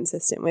felt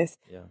consistent with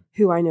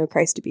who I know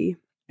Christ to be.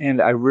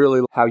 And I really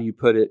like how you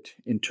put it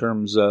in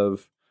terms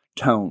of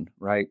tone,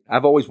 right?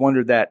 I've always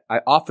wondered that.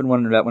 I often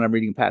wonder that when I'm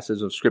reading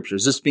passages of Scripture.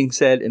 Is this being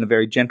said in a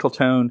very gentle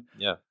tone?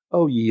 Yeah.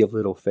 Oh, ye of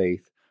little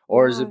faith.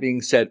 Or is it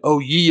being said, oh,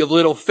 ye of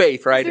little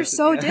faith, right? They're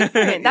so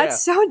different.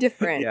 That's so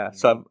different. Yeah.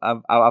 So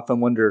I often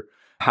wonder,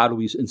 how do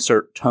we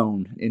insert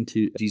tone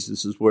into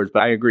Jesus' words?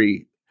 But I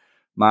agree.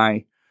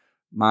 My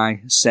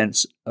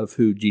sense of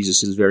who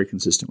Jesus is very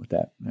consistent with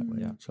that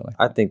way. Yeah. So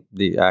I think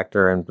the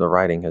actor and the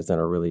writing has done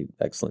a really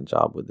excellent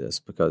job with this,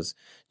 because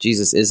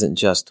Jesus isn't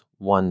just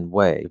one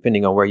way.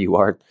 Depending on where you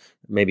are,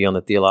 maybe on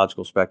the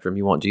theological spectrum,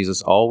 you want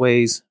Jesus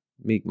always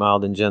meek,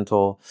 mild, and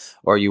gentle,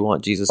 or you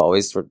want Jesus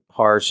always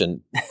harsh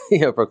and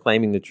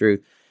proclaiming the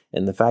truth.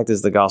 And the fact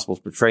is, the Gospels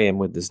portray him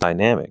with this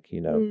dynamic,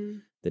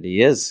 that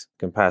he is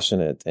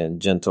compassionate and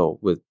gentle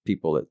with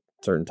people at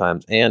certain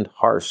times and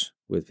harsh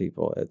with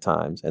people at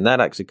times. And that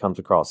actually comes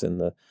across in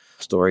the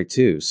story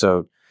too.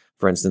 So,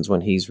 for instance,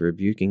 when he's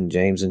rebuking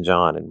James and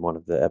John in one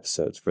of the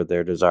episodes for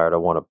their desire to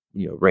want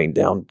to, rain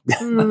down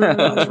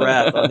God's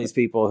wrath on these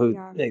people who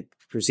they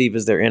perceive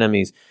as their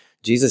enemies,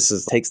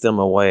 Jesus takes them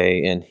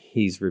away and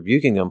he's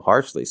rebuking them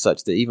harshly,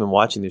 such that even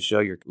watching the show,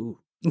 you're, ooh,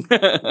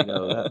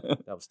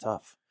 that was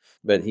tough.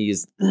 But he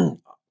is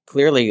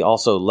clearly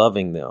also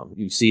loving them.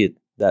 You see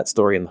that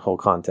story in the whole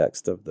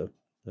context of the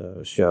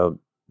show.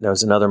 There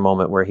was another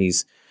moment where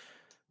he's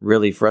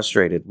really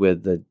frustrated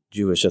with the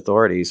Jewish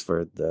authorities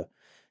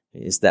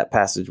it's that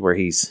passage where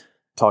he's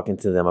talking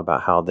to them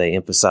about how they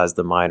emphasize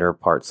the minor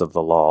parts of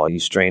the law. You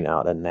strain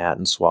out a gnat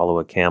and swallow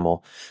a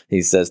camel.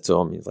 He says to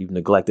them, he's like, you've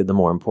neglected the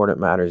more important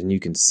matters. And you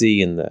can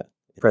see in the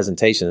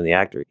presentation of the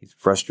actor, he's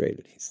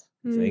frustrated. He's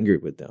angry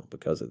with them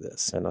because of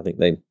this. And I think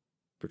they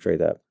portray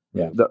that.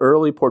 Yeah. The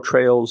early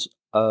portrayals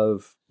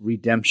of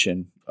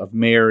redemption of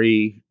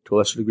Mary, to a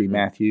lesser degree,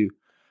 Matthew,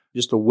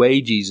 just the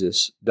way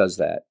Jesus does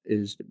that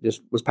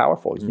was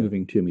powerful. It's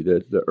moving to me.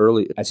 The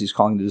early, as he's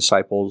calling the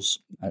disciples,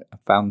 I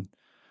found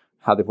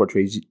how they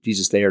portray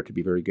Jesus there to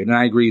be very good. And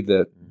I agree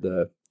that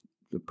the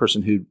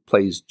person who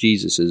plays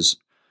Jesus is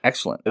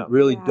excellent. It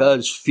really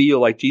does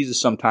feel like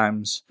Jesus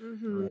sometimes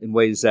in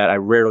ways that I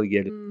rarely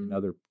get in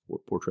other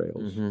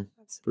portrayals,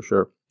 for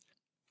sure.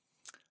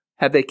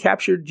 Have they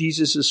captured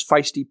Jesus's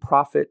feisty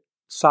prophet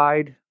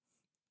side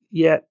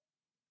yet?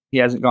 he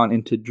hasn't gone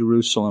into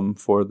Jerusalem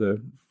for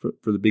the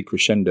big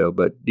crescendo.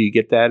 But do you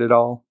get that at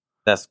all?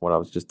 That's what I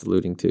was just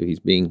alluding to. He's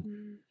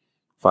being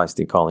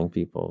feisty, calling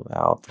people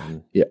out.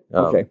 And, Yeah.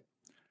 Okay.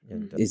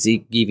 And is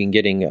he even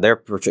getting in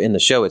the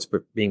show? It's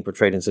being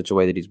portrayed in such a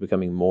way that he's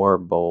becoming more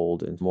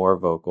bold and more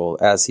vocal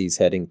as he's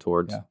heading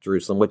towards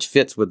Jerusalem, which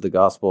fits with the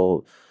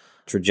gospel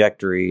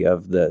trajectory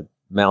of the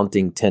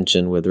mounting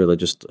tension with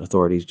religious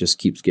authorities. Just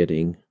keeps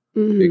getting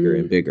bigger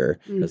and bigger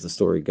as the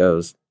story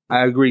goes.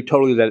 I agree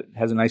totally that it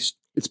has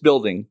it's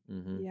building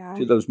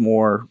to those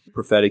more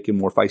prophetic and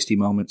more feisty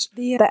moments.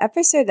 The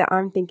episode that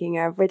I'm thinking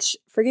of, which,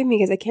 forgive me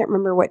because I can't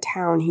remember what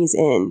town he's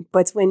in, but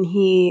it's when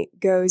he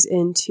goes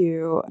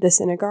into the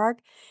synagogue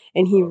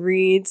and he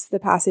reads the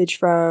passage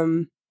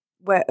from,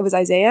 what it was,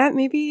 Isaiah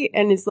maybe?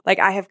 And it's like,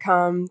 I have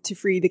come to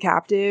free the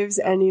captives.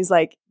 And he's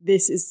like,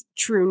 this is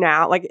true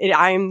now. Like,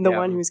 I am the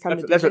one who's come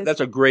to do this. That's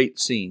a great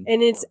scene.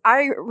 And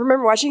I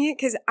remember watching it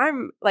because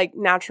I'm like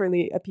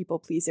naturally a people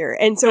pleaser.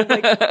 And so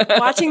like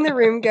watching the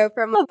room go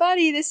from, oh,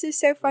 buddy, this is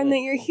so fun that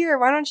you're here.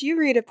 Why don't you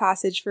read a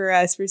passage for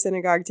us for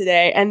synagogue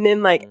today? And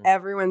then like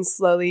everyone's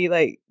slowly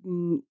like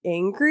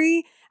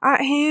angry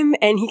at him.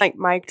 And he like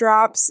mic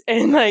drops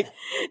and like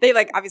they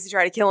like obviously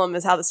try to kill him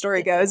is how the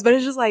story goes. But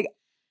it's just like,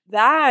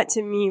 that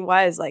to me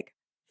was like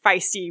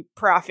feisty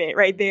prophet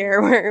right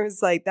there, where it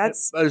was like,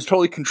 that's. It was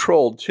totally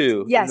controlled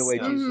too. Yes. In the way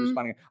Jesus was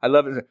responding. I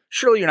love it.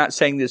 Surely you're not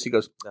saying this. He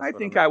goes, I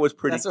think I was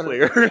pretty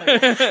clear.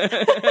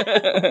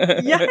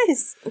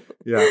 Yes.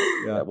 Yeah.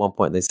 At one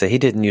point they say he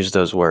didn't use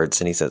those words,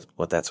 and he says,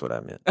 well, that's what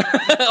I meant.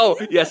 Oh,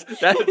 yes.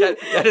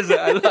 That is,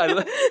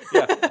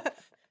 yeah.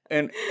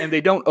 And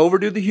they don't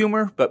overdo the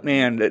humor, but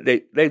man,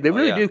 they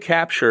really do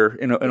capture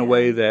in a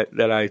way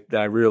that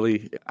I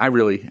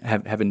really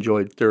have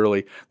enjoyed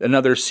thoroughly.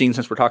 Another scene,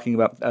 since we're talking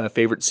about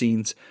favorite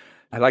scenes,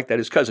 I like that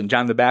his cousin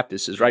John the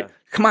Baptist is right.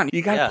 Come on,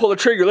 you got to pull the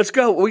trigger. Let's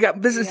go. We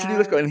got business to do.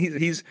 Let's go.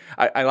 And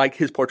I like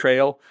his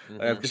portrayal,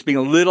 just being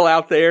a little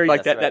out there,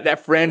 like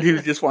that friend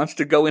who just wants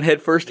to go in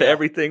head first to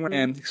everything.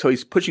 And so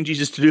he's pushing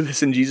Jesus to do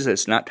this, and Jesus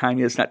says, "It's not time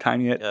yet. It's not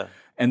time yet." Yeah.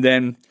 And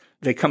then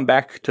they come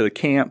back to the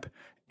camp.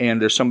 And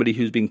there's somebody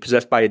who's being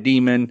possessed by a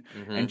demon,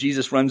 and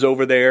Jesus runs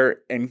over there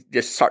and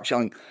just starts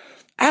yelling,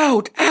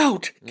 out,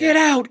 get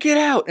out, get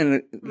out.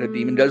 And the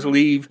demon does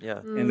leave,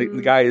 and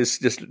the guy is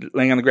just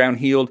laying on the ground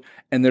healed,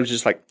 and there's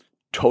just like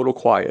total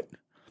quiet.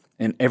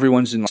 And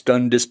everyone's in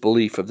stunned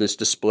disbelief of this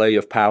display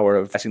of power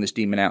of casting this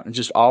demon out. And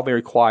just all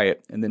very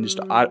quiet. And then just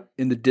out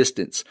in the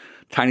distance,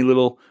 tiny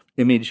little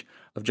image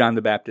of John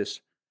the Baptist.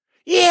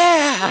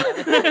 Yeah!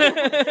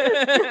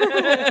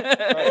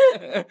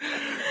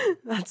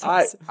 That's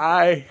awesome.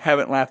 I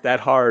haven't laughed that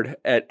hard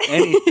at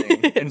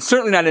anything, and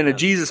certainly not in a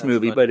Jesus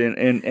movie, funny. But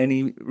in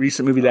any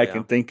recent movie that I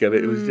can think of.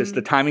 It was just,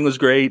 the timing was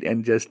great,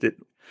 and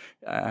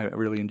I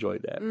really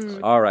enjoyed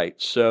that. All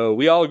right, so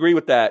we all agree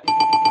with that.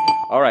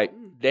 All right,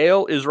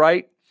 Dale is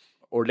right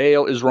or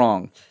Dale is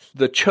wrong.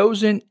 The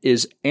Chosen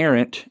is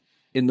errant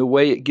in the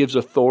way it gives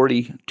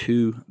authority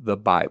to the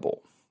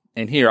Bible.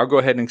 And here, I'll go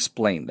ahead and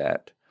explain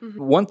that.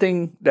 One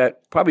thing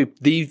that probably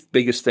the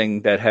biggest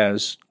thing that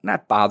has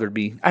not bothered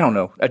me, I don't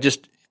know,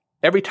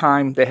 every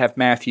time they have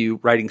Matthew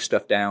writing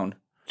stuff down,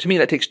 to me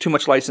that takes too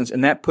much license,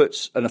 and that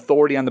puts an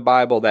authority on the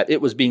Bible that it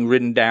was being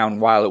written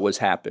down while it was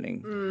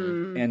happening.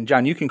 And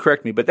John, you can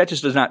correct me, but that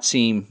just does not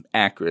seem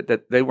accurate,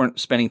 that they weren't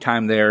spending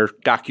time there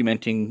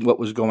documenting what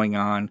was going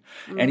on.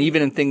 And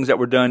even in things that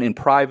were done in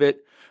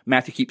private,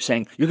 Matthew keeps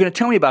saying, you're going to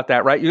tell me about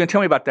that, right? You're going to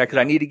tell me about that because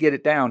I need to get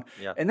it down.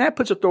 Yeah. And that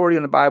puts authority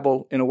on the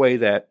Bible in a way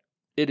that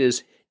it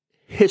is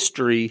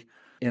history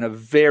in a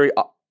very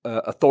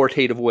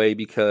authoritative way,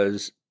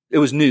 because it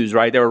was news,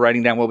 right? They were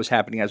writing down what was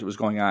happening as it was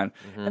going on.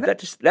 And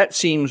that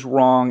seems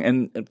wrong.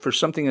 And for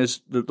something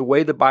as the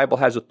way the Bible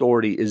has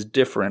authority is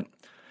different,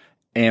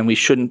 and we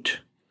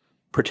shouldn't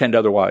pretend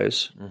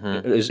otherwise,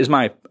 is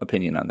my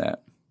opinion on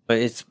that. But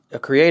it's a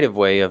creative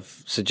way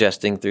of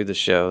suggesting through the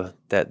show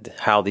that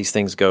how these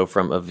things go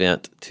from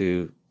event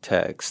to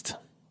text.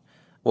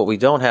 What we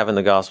don't have in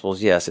the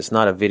Gospels, yes, it's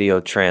not a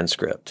video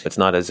transcript. It's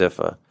not as if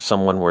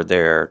someone were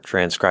there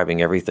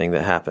transcribing everything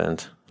that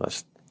happened.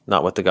 That's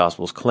not what the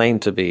Gospels claim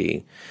to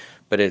be.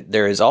 But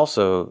there is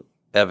also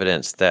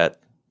evidence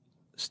that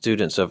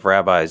students of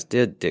rabbis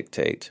did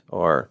dictate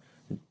or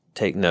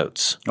take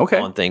notes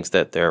on things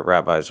that their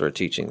rabbis were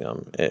teaching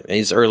them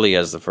as early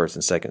as the 1st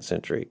and 2nd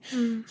century.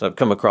 So I've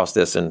come across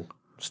this in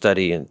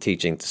study and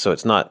teaching. So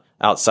it's not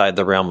outside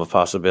the realm of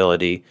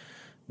possibility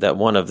that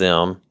one of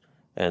them,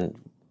 and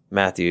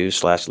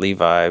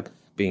Matthew/Levi,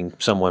 being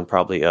someone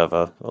probably of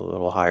a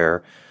little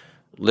higher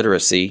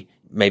literacy,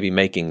 maybe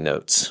making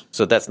notes.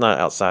 So that's not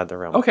outside the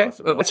realm of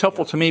possibility. That's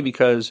helpful to me,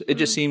 because it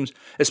just seems,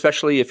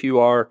 especially if you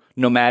are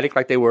nomadic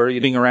like they were,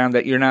 you're being around,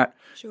 that you're not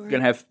going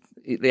to have,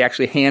 they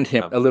actually hand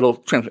him a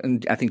little,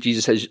 and I think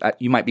Jesus says,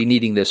 you might be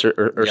needing this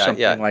or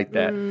something like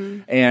that.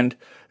 And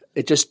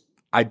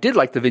I did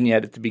like the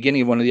vignette at the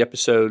beginning of one of the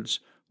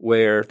episodes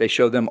where they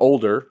show them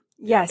older.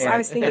 Yes, I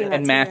was thinking that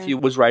and Matthew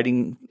was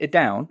writing it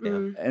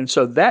down. And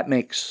so that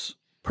makes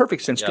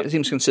perfect sense. It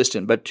seems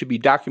consistent, but to be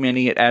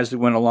documenting it as they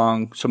went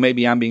along, so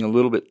maybe I'm being a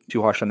little bit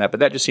too harsh on that, but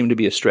that just seemed to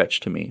be a stretch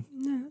to me.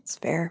 No, that's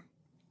fair.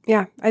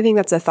 Yeah, I think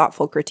that's a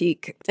thoughtful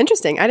critique.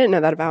 Interesting. I didn't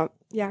know that about,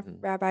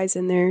 rabbis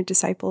and their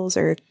disciples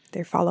or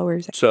their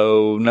followers.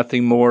 So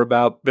nothing more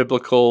about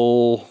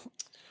biblical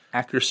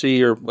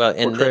accuracy or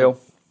portrayal?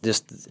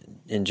 Just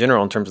in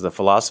general, in terms of the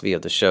philosophy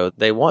of the show,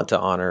 they want to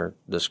honor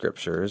the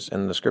scriptures,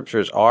 and the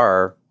scriptures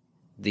are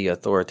the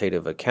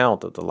authoritative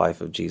account of the life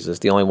of Jesus,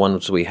 the only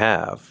ones we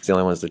have. It's the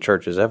only ones the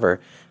church has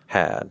ever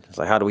had. It's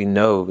like, how do we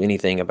know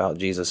anything about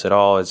Jesus at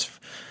all? It's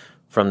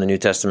from the New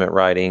Testament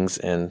writings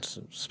and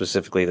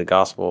specifically the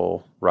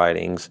gospel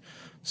writings.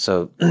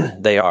 So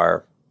they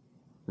are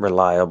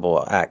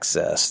reliable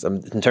access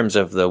in terms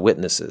of the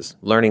witnesses,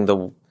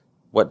 learning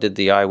what did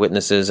the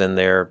eyewitnesses and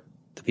the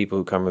people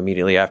who come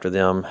immediately after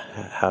them,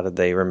 how did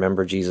they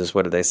remember Jesus?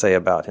 What did they say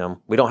about him?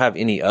 We don't have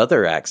any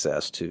other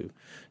access to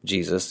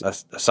Jesus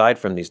aside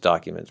from these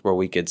documents where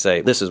we could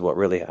say, this is what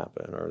really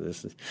happened, or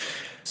this is.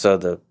 So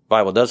the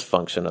Bible does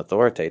function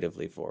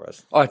authoritatively for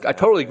us. Oh, I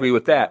totally agree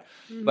with that.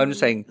 But I'm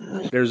just saying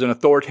there's an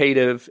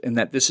authoritative in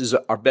that this is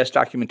our best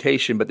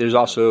documentation, but there's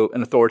also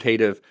an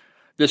authoritative,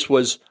 this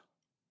was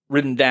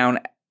written down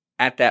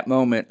at that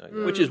moment,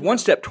 which is one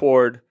step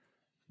toward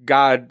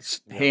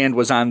God's hand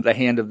was on the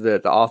hand of the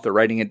author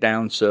writing it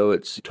down, so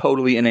it's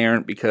totally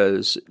inerrant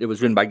because it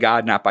was written by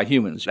God, not by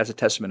humans. That's a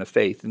testament of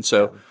faith. And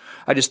so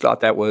I just thought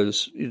that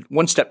was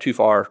one step too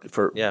far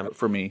for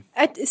me.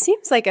 It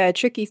seems like a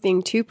tricky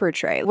thing to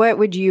portray. What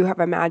would you have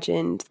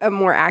imagined a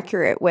more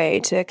accurate way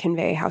to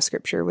convey how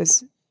Scripture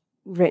was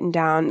written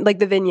down? Like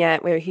the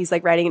vignette where he's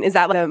like writing, is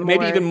that like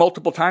maybe even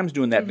multiple times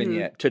doing that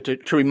vignette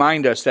to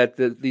remind us that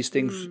these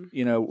things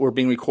were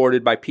being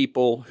recorded by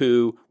people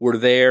who were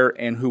there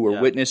and who were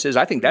witnesses.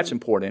 I think that's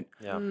important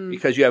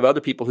because you have other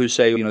people who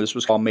say this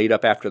was all made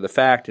up after the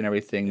fact and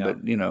everything, but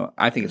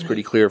I think it's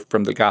pretty clear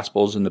from the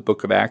Gospels and the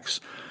Book of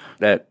Acts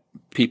that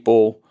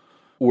people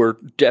were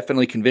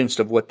definitely convinced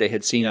of what they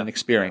had seen and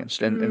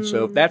experienced, and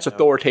so that's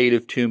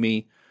authoritative to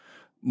me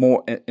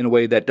more in a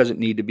way that doesn't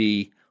need to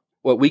be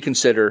what we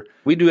consider.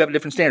 We do have a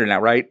different standard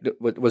now, right?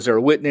 Was there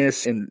a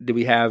witness, and do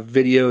we have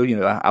video?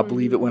 I'll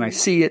believe it when I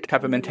see it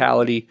type of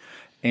mentality.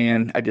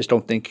 And I just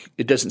don't think,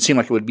 it doesn't seem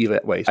like it would be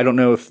that way. I don't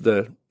know if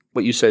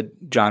what you said,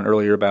 John,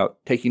 earlier about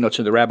taking notes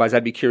of the rabbis,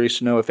 I'd be curious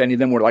to know if any of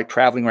them were like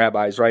traveling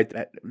rabbis, right?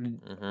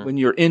 When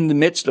you're in the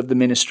midst of the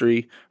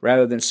ministry,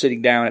 rather than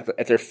sitting down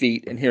at their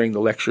feet and hearing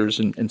the lectures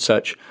and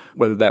such,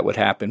 whether that would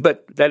happen.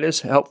 But that is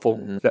helpful.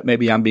 That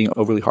maybe I'm being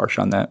overly harsh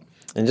on that.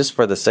 And just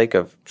for the sake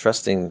of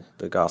trusting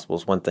the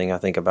Gospels, one thing I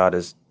think about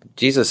is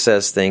Jesus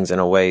says things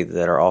in ways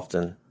that are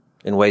often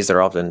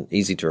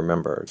easy to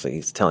remember. So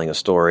he's telling a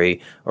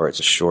story, or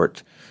it's a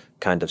short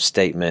kind of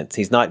statement.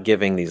 He's not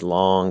giving these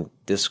long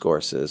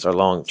discourses or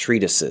long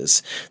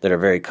treatises that are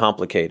very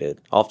complicated.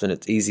 Often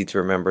it's easy to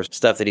remember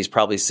stuff that he's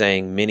probably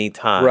saying many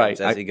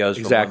times as he goes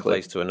from one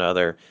place to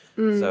another.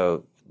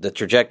 So the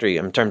trajectory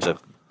in terms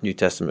of New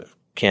Testament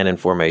canon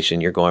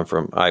formation, you're going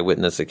from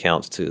eyewitness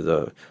accounts to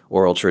the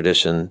oral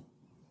tradition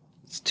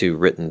to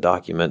written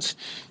documents,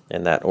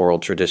 and that oral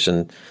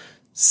tradition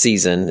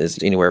season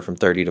is anywhere from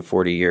 30 to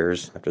 40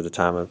 years after the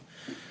time of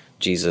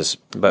Jesus.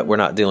 But we're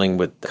not dealing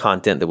with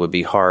content that would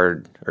be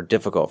hard or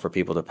difficult for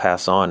people to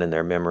pass on in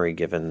their memory,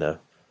 given the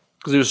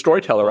because he was a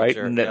storyteller,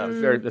 culture, right? And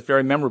that's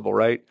very memorable,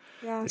 right?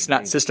 Yeah. It's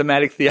not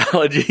systematic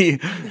theology.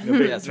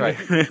 That's right.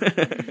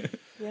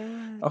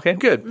 Okay,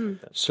 good.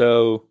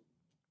 So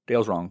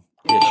Dale's wrong.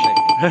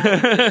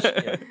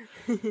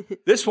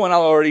 This one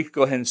I'll already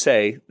go ahead and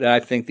say that I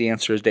think the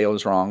answer is Dale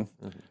is wrong,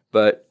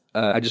 but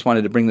I just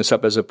wanted to bring this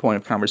up as a point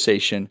of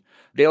conversation.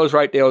 Dale is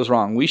right, Dale is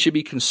wrong. We should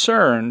be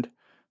concerned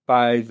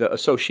by the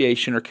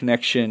association or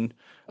connection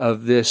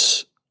of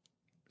this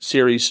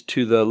series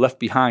to the Left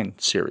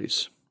Behind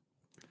series.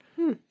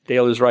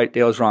 Dale is right,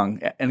 Dale is wrong.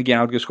 And again,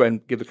 I'll just go ahead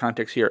and give the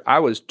context here. I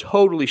was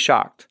totally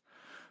shocked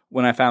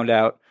when I found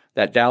out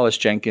that Dallas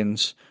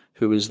Jenkins,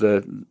 who is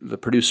the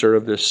producer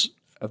of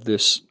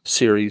this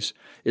series,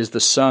 is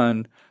the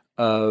son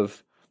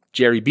of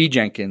Jerry B.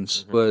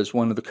 Jenkins, was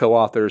one of the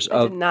co-authors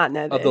of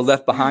the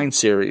Left Behind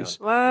series.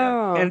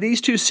 Wow. And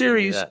these two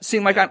series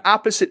seem like on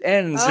opposite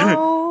ends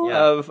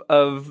of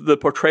the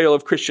portrayal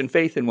of Christian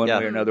faith in one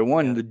way or another.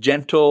 One, the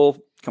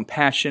gentle,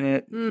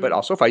 compassionate, but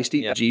also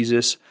feisty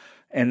Jesus,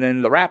 and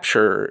then the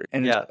rapture.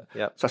 And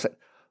so I said,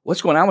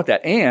 what's going on with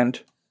that? And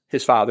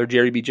his father,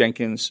 Jerry B.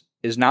 Jenkins,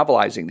 is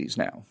novelizing these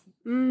now.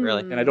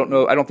 Really? And I don't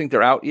know. I don't think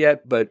they're out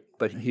yet, but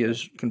he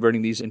is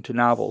converting these into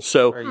novels.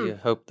 So you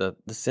hope the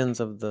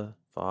sins of the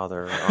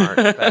father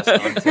aren't passed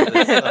on to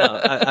this.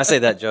 I say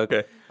that joke.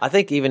 Okay. I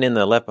think even in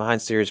the Left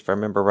Behind series, if I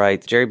remember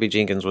right, Jerry B.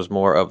 Jenkins was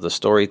more of the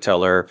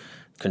storyteller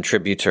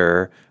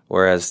contributor,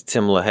 whereas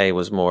Tim LaHaye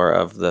was more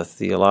of the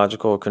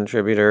theological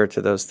contributor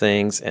to those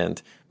things.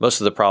 And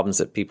most of the problems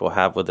that people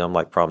have with them,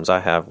 like problems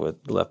I have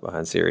with the Left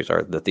Behind series,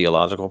 are the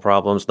theological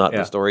problems, not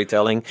the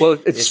storytelling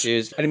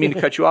issues. I didn't mean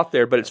to cut you off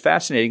there, but it's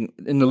fascinating.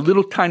 In the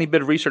little tiny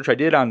bit of research I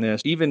did on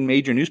this, even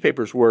major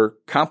newspapers were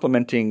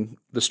complimenting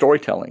the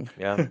storytelling,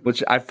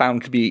 which I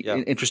found to be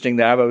interesting.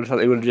 That I would have thought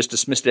they would have just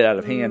dismissed it out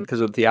of hand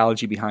because of the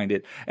theology behind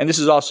it. And this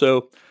is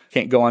also,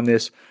 can't go on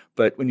this,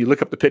 but when you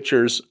look up the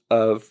pictures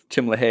of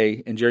Tim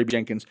LaHaye and Jerry B.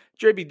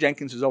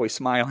 Jenkins is always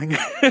smiling. Tim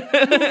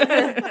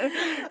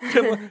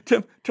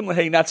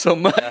LaHaye, not so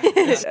much.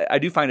 I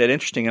do find that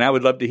interesting, and I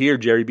would love to hear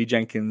Jerry B.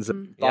 Jenkins'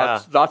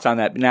 thoughts on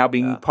that, now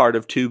being part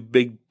of two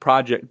big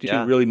projects,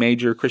 two really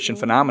major Christian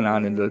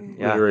phenomenon in the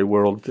literary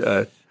world.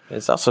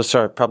 It's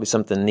also probably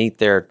something neat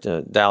there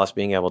to Dallas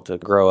being able to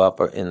grow up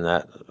in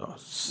that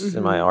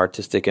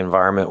semi-artistic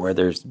environment where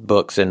there's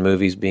books and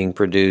movies being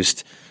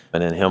produced,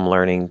 and then him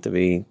learning to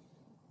be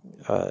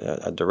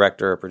a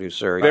director, a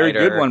producer, a very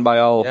writer. Good one by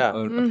all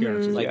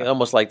appearances.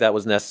 Almost like that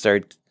was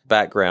necessary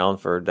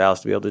background for Dallas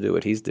to be able to do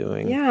what he's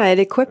doing. Yeah, it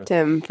equipped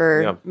him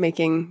for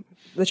making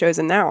The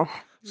Chosen now.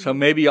 So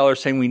maybe y'all are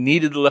saying we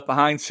needed the Left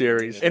Behind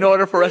series in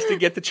order for us to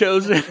get The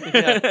Chosen.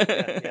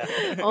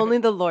 Only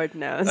the Lord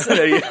knows.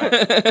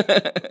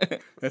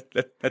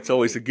 That's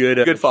always a good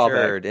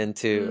fallback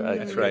into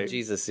a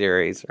Jesus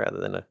series rather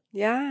than a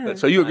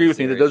So you agree with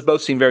me that those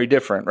both seem very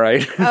different,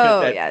 right?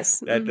 Oh, yes.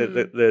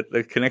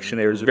 The connection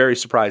there is very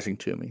surprising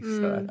to me.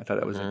 So I thought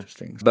that was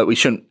interesting. But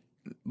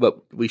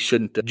we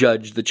shouldn't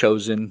judge The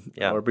Chosen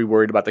or be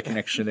worried about the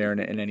connection there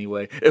in any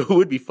way. It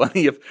would be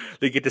funny if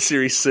they get to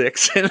series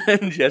 6 and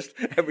then just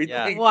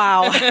everything. Yeah.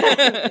 Wow.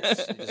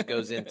 it just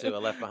goes into a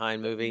Left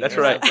Behind movie. That's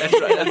right.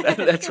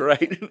 That's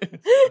right.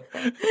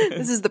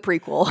 This is the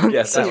prequel.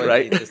 Yes, that's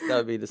right. That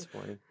would be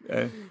disappointing.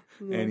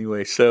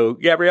 Anyway, so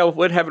Gabrielle,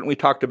 what haven't we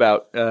talked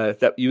about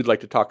that you'd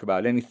like to talk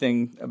about?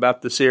 Anything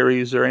about the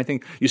series or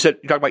anything? You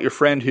talked about your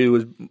friend who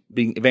was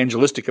being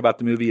evangelistic about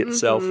the movie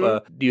itself.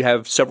 Do you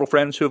have several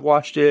friends who have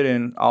watched it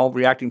and all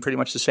reacting pretty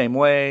much the same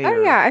way?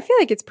 Oh, yeah. I feel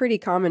like it's pretty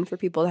common for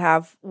people to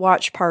have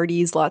watch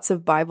parties, lots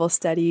of Bible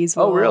studies.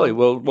 Really?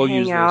 We'll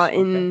use hang out this.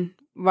 and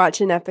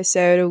watch an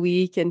episode a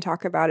week and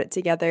talk about it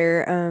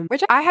together,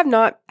 which I have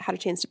not had a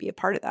chance to be a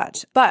part of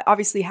that, but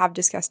obviously have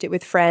discussed it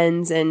with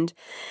friends. And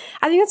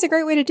I think that's a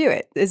great way to do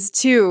it, is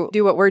to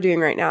do what we're doing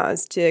right now,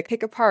 is to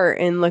pick apart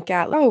and look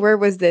at, where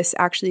was this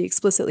actually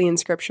explicitly in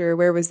Scripture?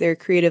 Where was their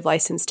creative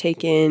license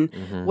taken?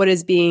 What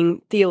is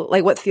being,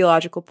 what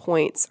theological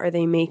points are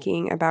they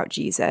making about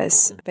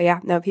Jesus?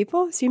 But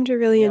people seem to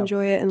really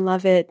enjoy it and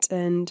love it.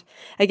 And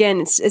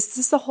again, it's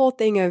just the whole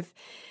thing of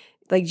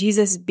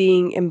Jesus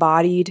being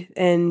embodied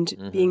and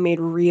being made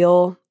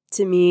real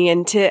to me.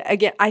 And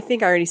again, I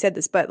think I already said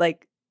this, but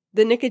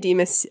the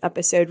Nicodemus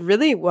episode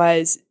really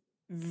was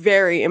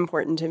very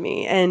important to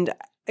me. And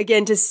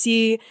again, to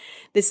see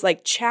this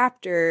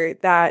chapter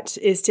that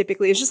is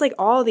typically, it's just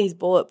all these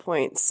bullet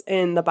points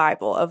in the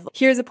Bible of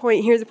here's a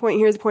point, here's a point,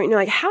 here's a point. And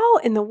you're like, how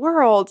in the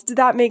world did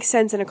that make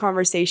sense in a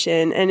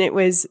conversation? And it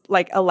was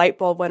a light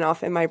bulb went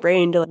off in my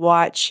brain to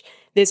watch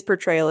this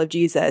portrayal of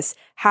Jesus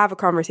have a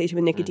conversation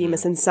with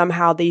Nicodemus, and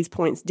somehow these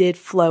points did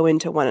flow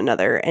into one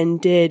another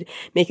and did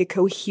make a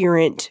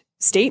coherent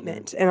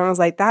statement. And I was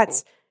like,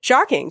 that's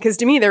shocking, because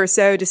to me they were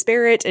so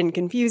disparate and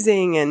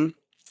confusing, and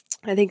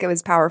I think it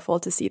was powerful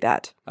to see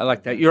that. I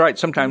like that. You're right.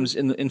 Sometimes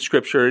in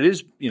Scripture, it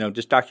is,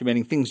 just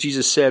documenting things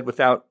Jesus said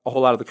without a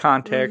whole lot of the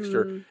context,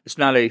 or it's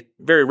not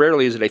very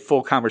rarely is it a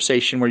full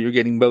conversation where you're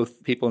getting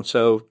both people. And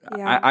so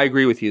I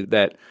agree with you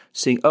that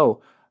seeing,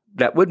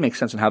 that would make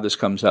sense in how this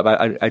comes up.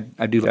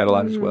 I do that a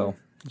lot as well.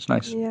 It's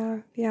nice.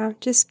 Yeah.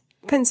 Just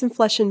putting some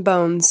flesh and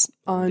bones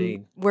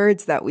on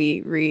words that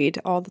we read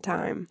all the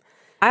time.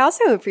 I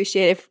also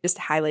appreciate just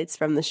highlights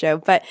from the show,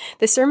 but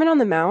the Sermon on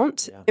the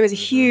Mount, it was a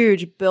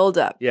huge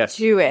buildup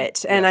to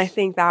it. And I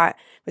think that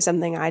was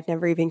something I'd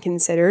never even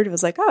considered. It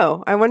was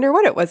I wonder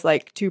what it was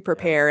like to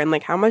prepare,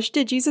 and how much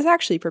did Jesus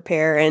actually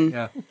prepare?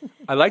 And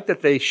I like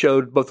that they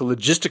showed both the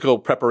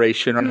logistical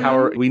preparation on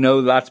how we know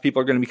lots of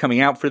people are going to be coming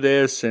out for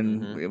this,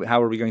 and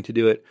how are we going to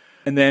do it?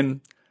 And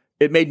then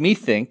it made me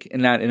think,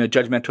 and not in a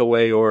judgmental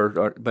way,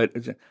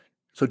 but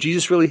so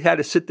Jesus really had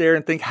to sit there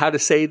and think how to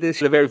say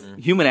this. A very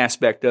human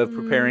aspect of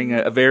preparing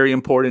a very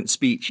important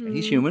speech. And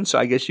he's human, so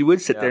I guess you would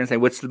sit there and say,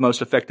 what's the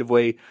most effective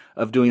way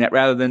of doing that,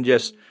 rather than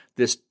just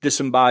this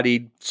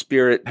disembodied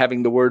spirit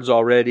having the words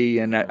already,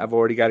 and I've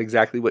already got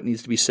exactly what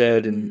needs to be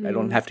said, and I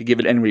don't have to give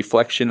it any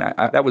reflection.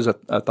 That was a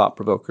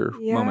thought-provoker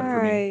moment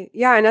for me.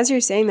 Yeah, and as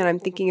you're saying that, I'm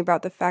thinking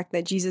about the fact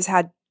that Jesus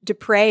had to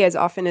pray as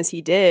often as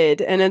he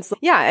did. And it's,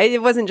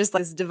 it wasn't just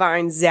this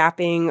divine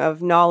zapping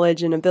of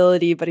knowledge and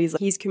ability, but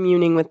he's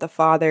communing with the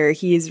Father.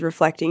 He's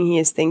reflecting, he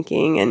is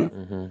thinking.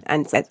 And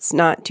it's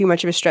not too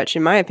much of a stretch,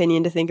 in my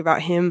opinion, to think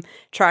about him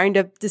trying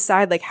to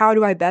decide, how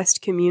do I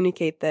best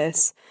communicate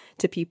this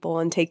to people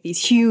and take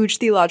these huge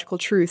theological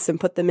truths and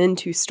put them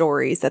into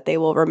stories that they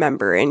will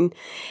remember. And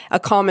a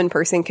common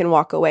person can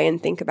walk away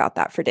and think about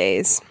that for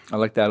days. I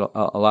like that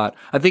a lot.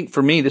 I think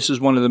for me, this is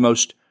one of the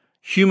most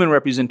human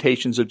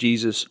representations of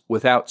Jesus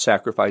without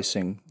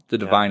sacrificing the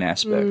divine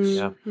aspects.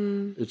 Yeah.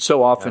 It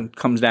so often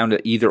comes down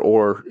to either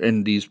or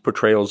in these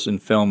portrayals in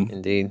film.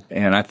 Indeed.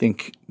 And I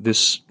think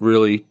this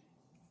really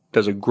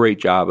does a great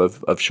job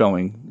of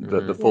showing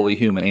the fully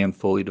human and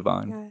fully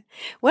divine. Yeah.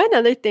 One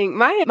other thing,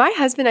 my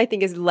husband, I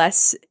think, is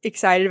less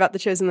excited about The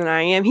Chosen than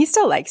I am. He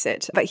still likes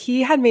it, but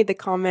he had made the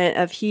comment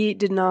of he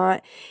did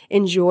not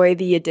enjoy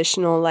the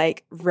additional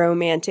like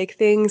romantic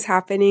things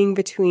happening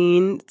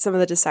between some of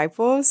the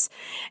disciples.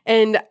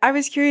 And I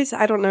was curious,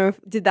 I don't know,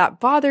 did that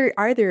bother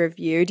either of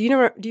you? Do you know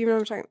what I'm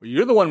talking about?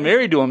 You're the one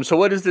married to him, so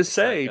what does this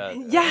say?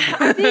 Yeah,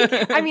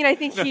 I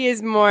think he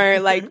is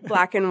more like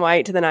black and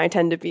white than I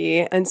tend to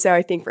be. And so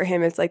I think for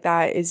him, it's like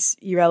that is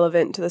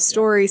irrelevant to the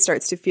story,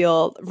 starts to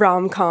feel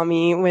rom-com-y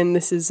when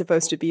this is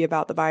supposed to be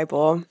about the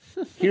Bible.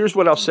 Here's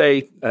what I'll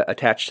say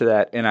attached to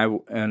that, and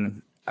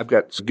I've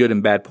got a good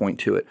and bad point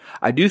to it.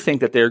 I do think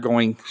that they're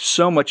going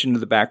so much into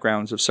the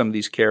backgrounds of some of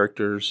these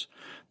characters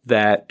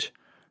that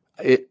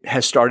it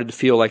has started to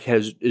feel like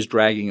is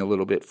dragging a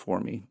little bit for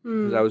me.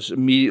 Because I was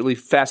immediately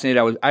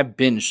fascinated. I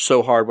binged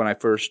so hard when I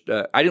first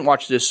I didn't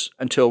watch this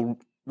until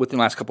within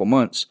the last couple of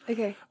months.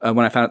 Okay.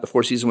 When I found out the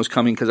fourth season was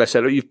coming, because I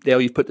said, Dale,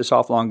 you've put this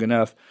off long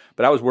enough.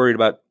 But I was worried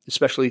about,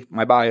 especially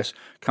my bias,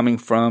 coming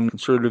from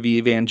conservative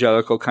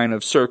evangelical kind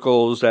of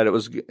circles, that it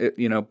was,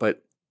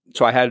 but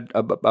so I had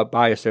a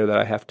bias there that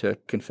I have to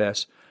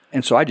confess.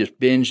 And so I just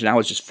binged, and I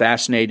was just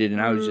fascinated, and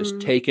I was just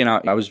taken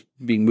out. I was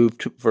being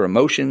moved for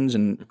emotions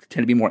and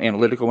tend to be more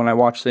analytical when I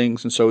watch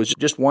things. And so it was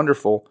just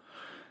wonderful.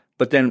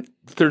 But then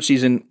the third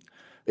season,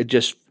 it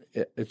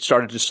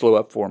started to slow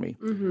up for me.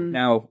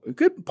 Now, a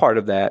good part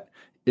of that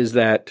is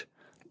that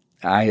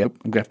I'm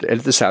going to have to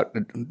edit this out.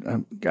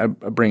 I've got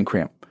a brain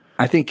cramp.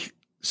 I think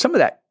some of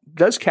that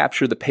does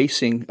capture the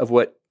pacing of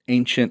what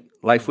ancient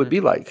life would be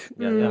like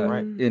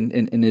right.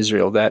 in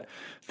Israel, that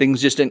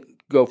things just didn't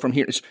go from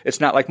here. It's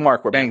not like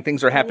Mark, where bang,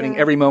 things are happening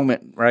every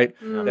moment, right?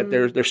 That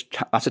there's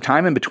lots of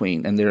time in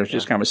between, and there's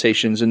just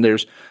conversations, and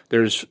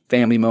there's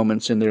family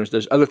moments, and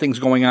there's other things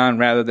going on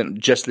rather than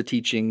just the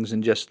teachings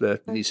and just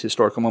these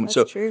historical moments.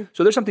 That's true.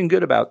 So there's something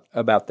good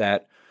about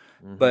that.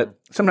 But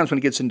sometimes when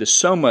it gets into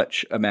so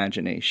much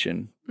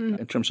imagination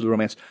in terms of the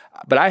romance,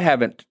 but I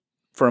haven't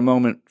for a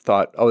moment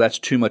thought, oh, that's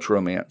too much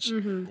romance.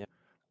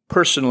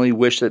 Personally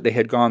wish that they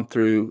had gone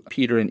through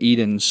Peter and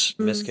Eden's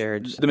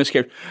miscarriage,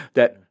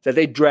 that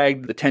they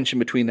dragged the tension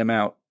between them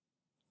out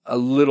a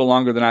little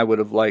longer than I would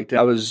have liked.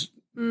 I was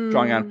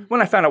drawing on.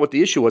 When I found out what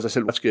the issue was, I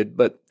said, that's good,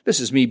 but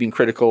this is me being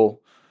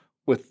critical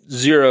with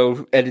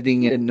zero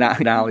editing and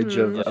knowledge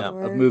of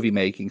movie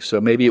making. So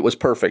maybe it was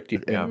perfect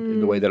in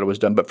the way that it was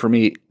done. But for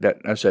me, that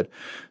I said,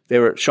 they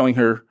were showing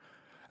her,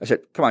 I said,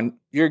 come on,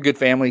 you're a good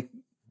family.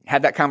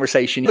 Have that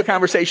conversation. The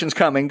conversation's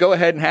coming. Go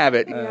ahead and have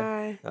it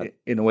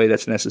in a way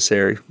that's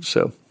necessary.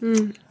 So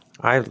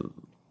I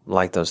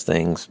like those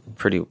things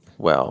pretty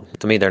well.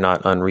 To me, they're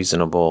not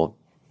unreasonable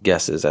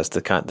guesses as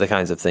to the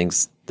kinds of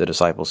things the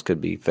disciples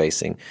could be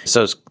facing.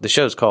 So the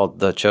show's called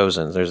The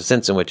Chosen. There's a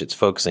sense in which it's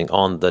focusing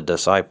on the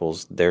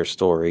disciples, their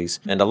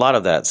stories. And a lot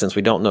of that, since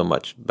we don't know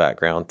much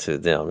background to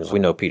them, we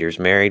know Peter's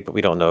married, but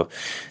we don't know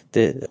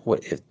did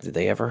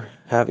they ever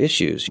have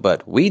issues?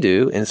 But we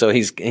do. And so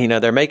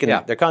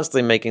they're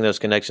constantly making those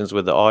connections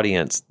with the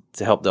audience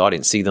to help the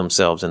audience see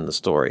themselves in the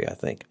story, I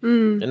think.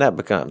 And that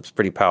becomes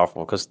pretty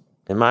powerful because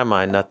in my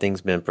mind,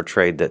 nothing's been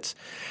portrayed that's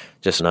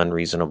just an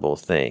unreasonable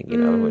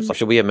thing.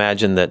 Should we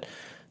imagine that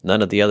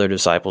none of the other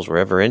disciples were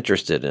ever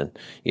interested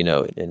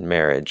in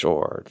marriage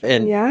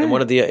and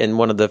one of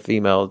the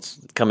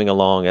females coming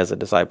along as a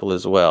disciple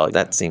as well?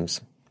 That seems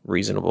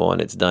reasonable,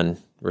 and it's done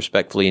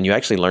respectfully, and you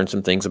actually learn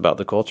some things about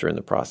the culture in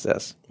the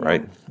process,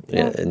 right?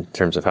 In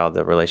terms of how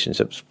the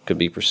relationships could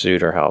be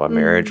pursued, or how a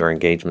marriage or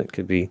engagement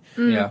could be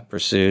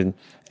pursued.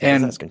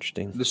 And that's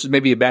interesting. This is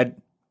maybe a bad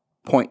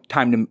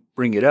time to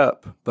bring it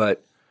up,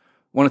 but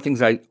one of the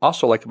things I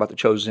also like about The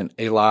Chosen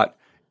a lot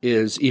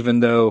is, even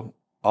though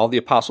all the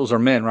apostles are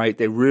men, right?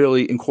 They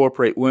really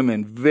incorporate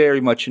women very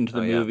much into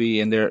the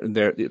movie, and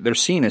they're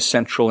seen as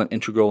central and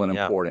integral and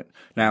important.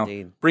 Now,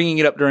 bringing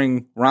it up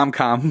during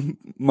rom-com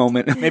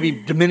moment, maybe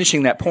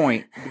diminishing that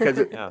point, because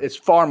it's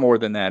far more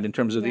than that in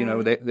terms of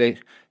they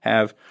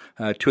have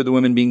two of the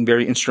women being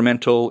very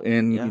instrumental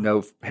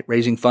in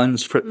raising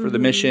funds for the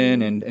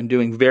mission and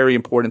doing very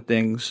important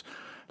things.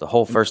 The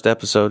whole first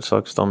episode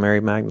focused on Mary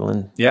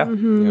Magdalene.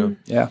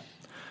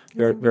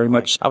 Very, very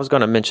much. I was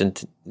going to mention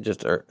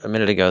just a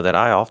minute ago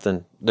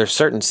that there's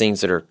certain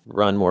scenes that are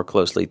run more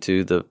closely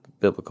to the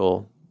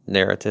biblical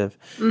narrative.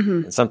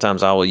 And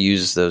sometimes I will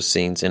use those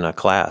scenes in a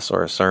class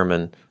or a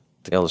sermon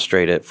to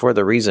illustrate it for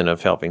the reason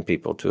of helping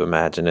people to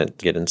imagine it,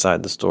 get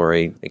inside the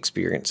story,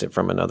 experience it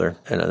from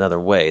another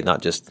way,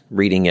 not just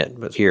reading it,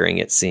 but hearing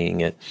it,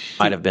 seeing it.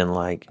 Might have been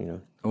like,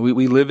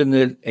 We live in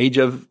the age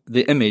of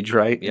the image,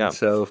 right? Yeah. And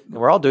so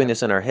we're all doing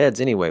this in our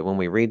heads anyway. When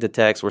we read the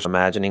text, we're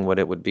imagining what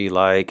it would be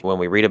like. When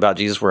we read about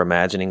Jesus, we're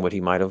imagining what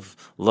he might have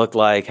looked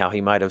like, how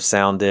he might have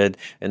sounded.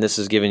 And this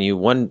is giving you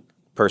one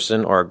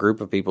person or a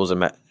group of people's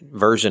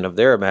version of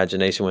their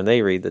imagination when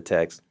they read the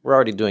text. We're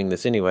already doing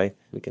this anyway.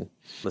 We can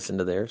listen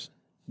to theirs.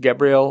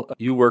 Gabrielle,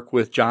 you work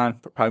with Jon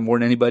probably more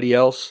than anybody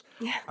else.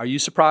 Yeah. Are you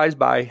surprised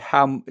by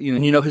how,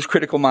 you know his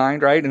critical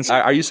mind, right? And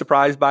are you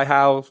surprised by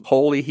how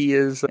wholly he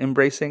is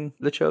embracing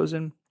The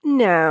Chosen?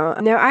 No,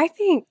 I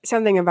think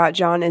something about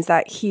Jon is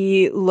that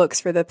he looks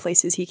for the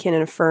places he can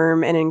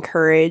affirm and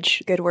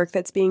encourage good work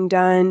that's being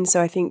done.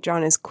 So I think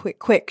Jon is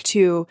quick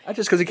to... Not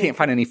just because he can't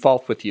find any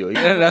fault with you.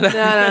 No.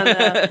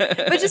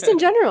 But just in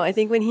general, I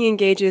think when he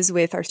engages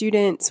with our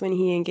students, when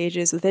he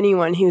engages with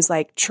anyone who's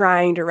like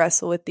trying to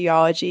wrestle with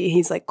theology,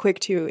 he's like quick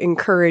to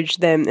encourage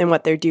them in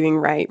what they're doing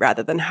right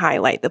rather than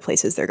highlight the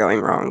places they're going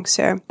wrong.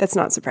 So that's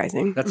not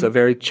surprising. That's a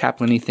very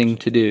chaplain-y thing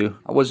to do.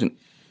 I wasn't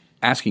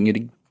asking you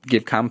to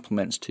give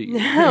compliments to you.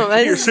 No,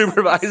 to your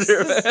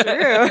supervisor. That's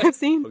true. I've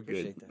seen. Oh,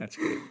 good. That's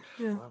good.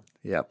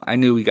 Yeah. I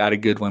knew we got a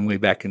good one way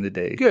back in the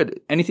day. Good.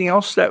 Anything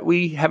else that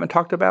we haven't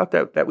talked about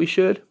that we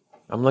should?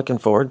 I'm looking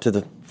forward to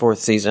the 4th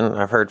season.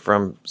 I've heard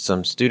from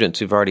some students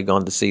who've already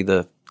gone to see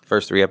the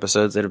first 3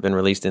 episodes that have been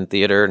released in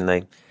theater, and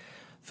they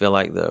feel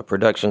like the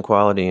production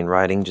quality and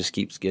writing just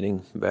keeps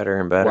getting better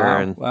and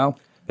better. Wow.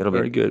 It'll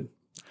Very good.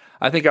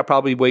 I think I'll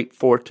probably wait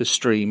for it to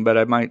stream, but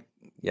I might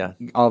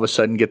all of a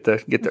sudden get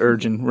the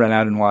urge and run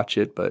out and watch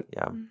it. But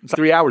it's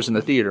 3 hours in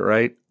the theater,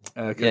 right?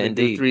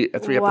 Indeed. Three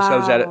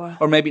episodes at it,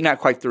 or maybe not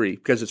quite 3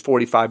 because it's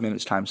 45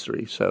 minutes times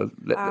 3. So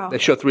they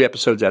show 3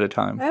 episodes at a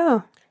time.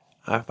 Oh.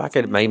 If I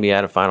could maybe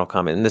add a final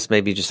comment, and this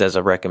may be just as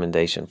a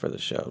recommendation for the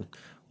show.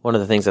 One of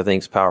the things I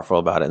think is powerful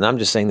about it, and I'm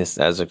just saying this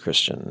as a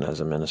Christian,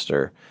 as a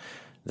minister,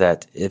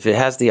 that if it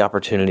has the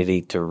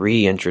opportunity to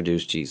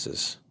reintroduce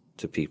Jesus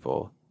to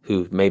people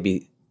who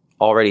maybe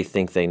already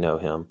think they know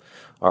him,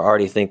 or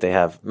already think they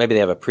have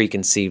a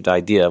preconceived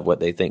idea of what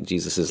they think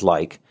Jesus is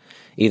like,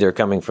 either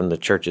coming from the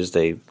churches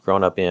they've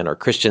grown up in, or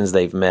Christians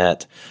they've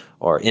met,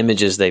 or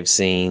images they've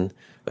seen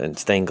in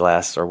stained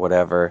glass or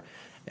whatever,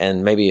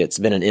 and maybe it's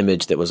been an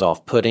image that was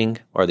off-putting,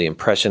 or the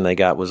impression they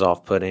got was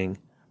off-putting.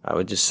 I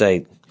would just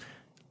say,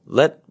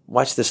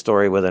 watch this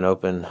story with an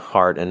open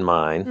heart and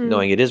mind,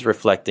 knowing it is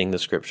reflecting the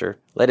Scripture.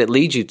 Let it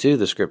lead you to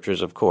the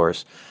Scriptures, of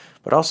course,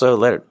 but also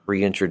let it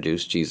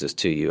reintroduce Jesus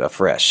to you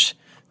afresh,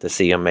 to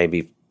see him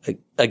maybe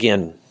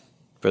again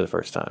for the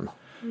first time.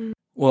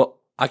 Well,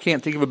 I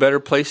can't think of a better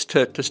place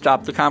to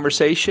stop the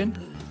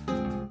conversation.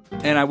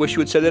 And I wish you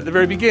had said that at the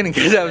very beginning,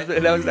 because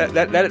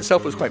that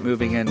itself was quite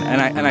moving, and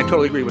I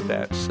totally agree with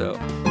that. So,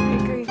 I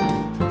agree.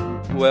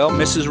 Well,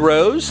 Mrs.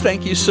 Rose,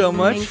 thank you so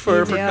much Thank for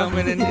you, Dale.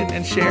 coming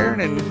and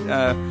sharing, and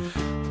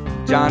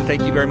Jon,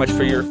 thank you very much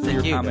for your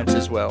comments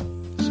as well.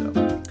 So,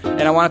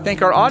 and I want to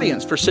thank our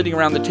audience for sitting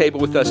around the table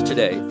with us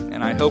today.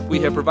 And I hope we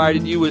have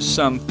provided you with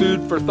some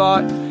food for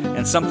thought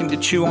and something to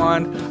chew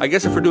on. I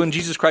guess if we're doing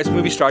Jesus Christ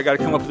Moviestar, I got to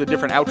come up with a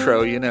different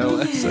outro,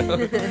 so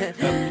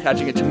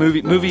attaching it to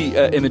movie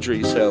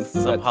imagery. So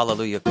some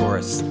hallelujah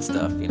chorus and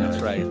stuff, That's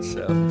right.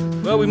 So,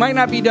 well, we might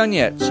not be done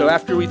yet. So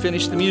after we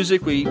finish the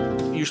music, we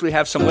usually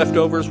have some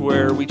leftovers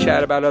where we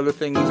chat about other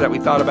things that we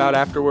thought about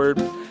afterward.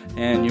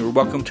 And you're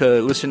welcome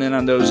to listen in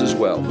on those as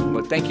well.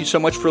 But thank you so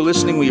much for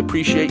listening. We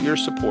appreciate your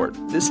support.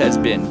 This has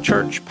been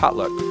Church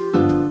Potluck.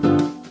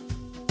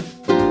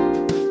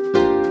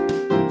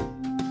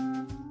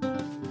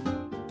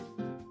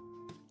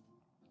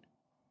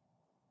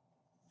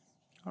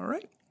 All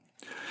right.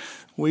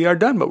 We are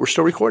done, but we're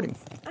still recording.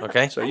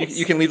 Okay. So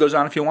you can leave those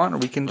on if you want, or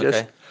we can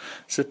just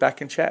sit back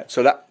and chat.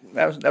 So that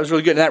was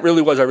really good. And I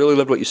really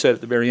loved what you said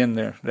at the very end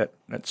there.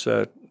 That's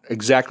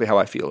exactly how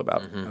I feel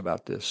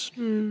about this.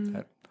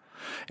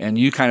 And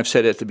you kind of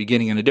said it at the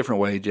beginning in a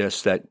different way,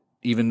 just that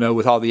even though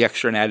with all the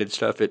extra and added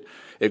stuff,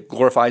 it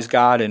glorifies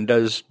God and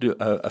does do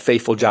a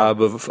faithful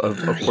job of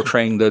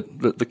portraying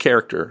the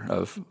character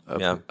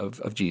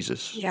of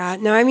Jesus. Yeah.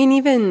 No, I mean,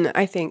 even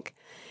I think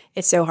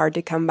it's so hard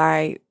to come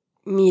by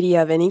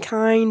media of any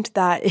kind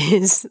that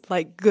is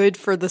like good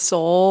for the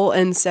soul.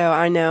 And so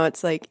I know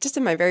it's like just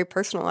in my very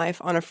personal life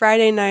on a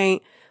Friday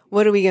night,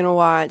 what are we going to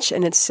watch?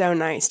 And it's so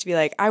nice to be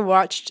like, I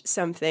watched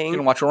something. You're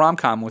going to watch a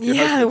rom-com with your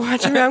husband. Yeah,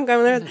 watch a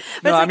rom-com.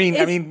 No, I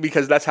mean,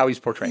 because that's how he's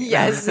portraying.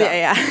 Yes,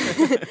 yeah.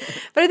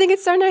 But I think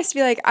it's so nice to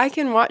be like, I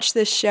can watch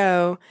this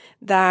show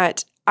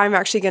that I'm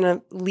actually going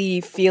to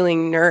leave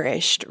feeling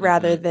nourished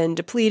rather than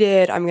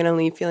depleted. I'm going to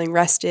leave feeling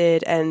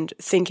rested and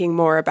thinking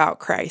more about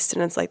Christ.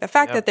 And it's like the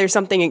fact that there's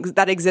something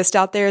that exists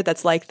out there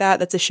that's like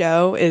that's a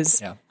show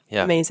is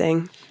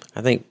amazing.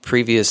 I think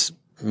previous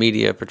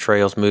media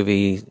portrayals,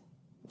 movie,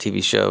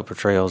 TV show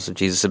portrayals of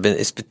Jesus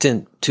it's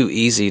been too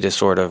easy to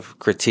sort of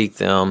critique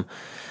them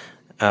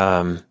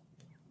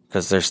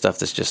because there's stuff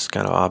that's just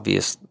kind of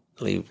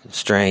obviously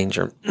strange.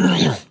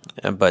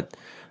 But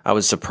I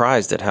was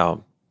surprised at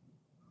how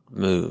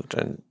moved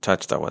and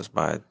touched I was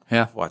by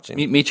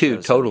watching. Me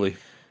too, totally.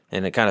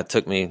 And it kind of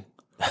took me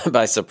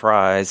by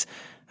surprise.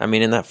 I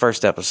mean, in that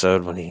first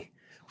episode when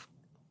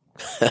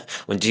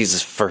when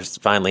Jesus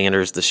finally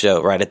enters the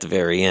show right at the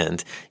very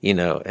end,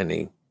 and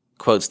he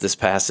quotes this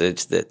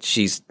passage that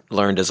she's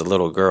learned as a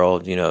little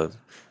girl,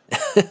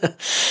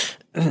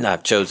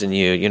 I've chosen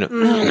you,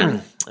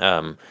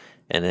 and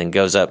and then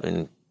goes up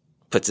and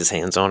puts his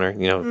hands on her.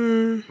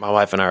 My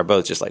wife and I are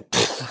both just like,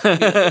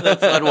 the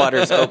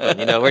floodwaters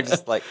open. We're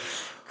just like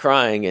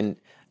crying. And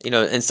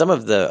some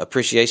of the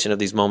appreciation of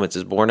these moments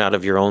is born out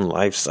of your own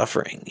life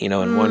suffering,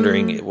 and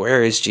wondering,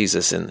 where is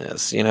Jesus in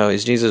this?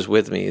 Is Jesus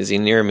with me? Is he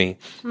near me?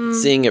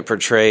 Seeing it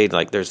portrayed,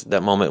 like there's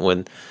that moment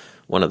when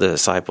one of the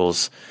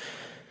disciples,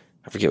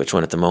 I forget which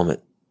one at the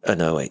moment.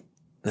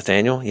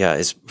 Nathaniel? Yeah,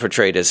 is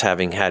portrayed as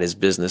having had his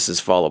businesses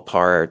fall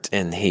apart,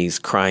 and he's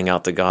crying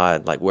out to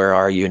God, like, where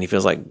are you? And he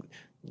feels like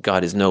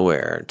God is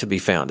nowhere to be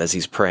found as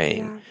he's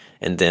praying. Yeah.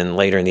 And then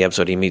later in the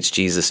episode, he meets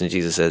Jesus, and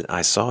Jesus says,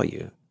 I saw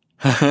you.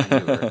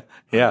 Under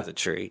the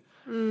tree.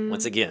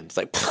 Once again, it's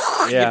like,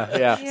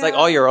 it's like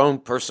all your own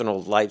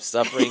personal life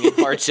suffering and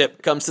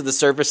hardship comes to the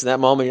surface in that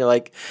moment. You're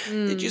like,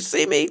 did you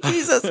see me,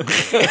 Jesus?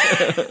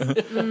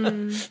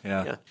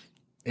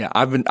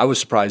 I was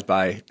surprised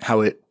by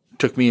how it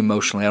took me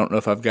emotionally. I don't know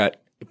if I've got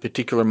a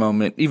particular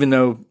moment, even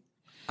though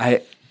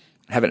I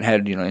haven't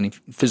had any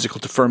physical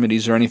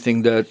deformities or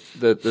anything.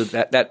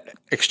 That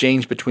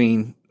exchange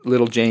between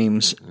little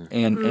James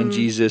and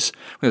Jesus,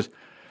 because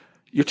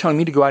you're telling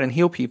me to go out and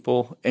heal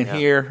people, and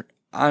here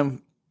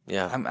I'm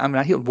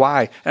not healed.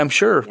 Why? And I'm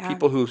sure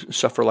people who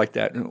suffer like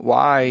that,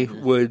 why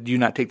would you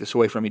not take this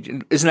away from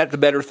me? Isn't that the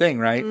better thing,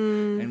 right?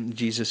 And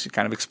Jesus is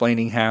kind of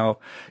explaining how,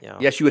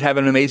 yes, you would have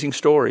an amazing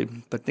story,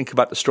 but think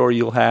about the story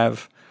you'll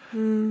have,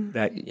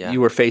 that you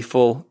were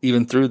faithful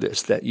even through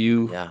this, that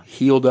you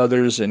healed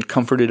others and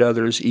comforted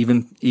others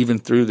even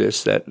through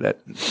this. That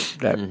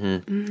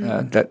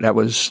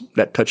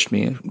touched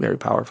me very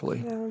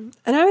powerfully. Yeah.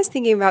 And I was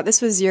thinking about,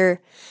 this was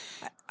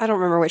I don't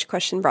remember which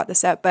question brought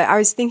this up, but I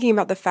was thinking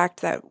about the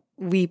fact that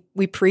we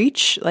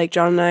preach, like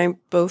Jon and I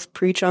both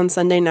preach on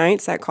Sunday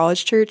nights at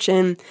College Church,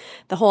 and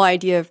the whole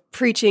idea of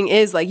preaching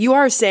is like you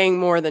are saying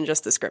more than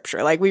just the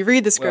scripture. Like we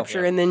read the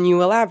scripture and then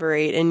you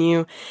elaborate and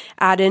you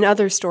add in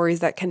other stories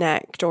that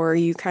connect, or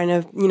you kind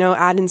of,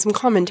 add in some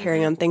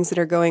commentary on things that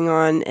are going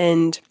on.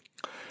 And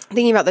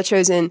thinking about The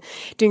Chosen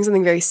doing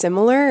something very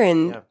similar,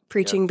 and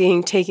preaching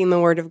being taking the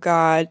word of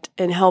God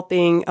and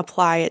helping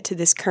apply it to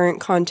this current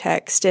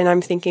context. And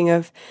I'm thinking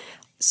of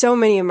so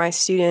many of my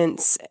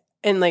students,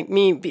 and like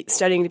me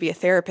studying to be a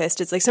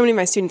therapist, it's like so many of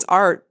my students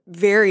are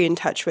very in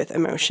touch with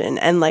emotion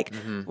and like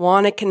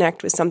want to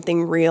connect with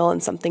something real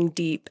and something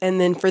deep. And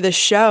then for this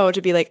show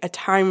to be like a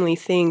timely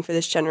thing for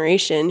this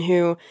generation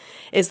who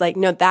is like,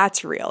 no,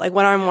 that's real. Like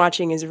what I'm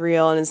watching is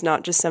real, and it's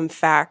not just some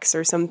facts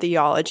or some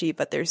theology,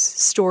 but there's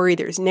story,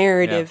 there's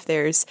narrative,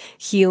 there's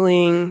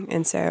healing.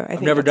 And so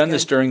I've never done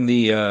this during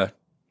the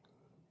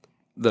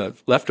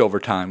leftover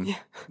time,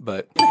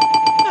 but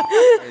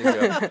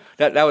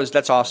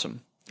that's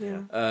awesome.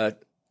 Yeah.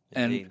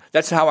 And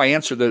that's how I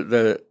answer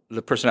the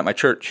person at my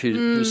church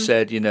who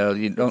said, you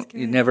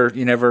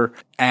never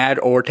add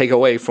or take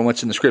away from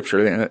what's in the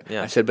scripture.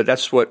 I said, but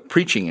that's what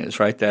preaching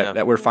is, right?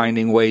 That we're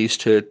finding ways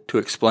to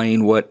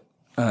explain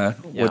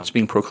what's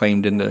being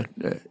proclaimed in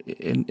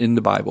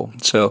the Bible.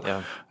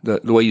 So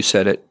the way you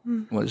said it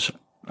was,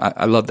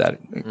 I love that.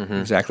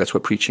 Exactly, that's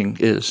what preaching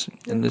is,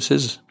 and this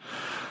is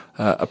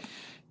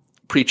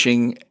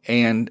preaching,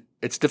 and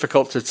it's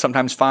difficult to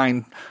sometimes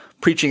find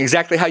preaching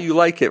exactly how you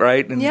like it,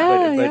 right? And,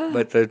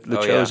 but the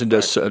Chosen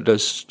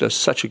does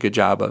such a good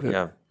job of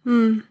it.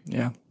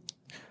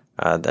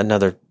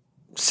 Another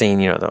scene,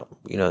 even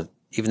though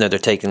they're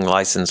taking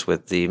license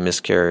with the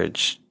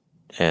miscarriage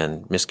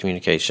and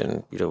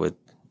miscommunication, with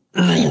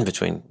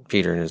between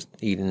Peter and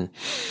Eden,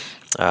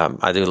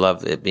 I do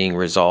love it being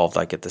resolved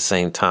like at the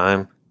same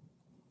time,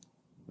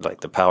 like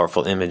the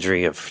powerful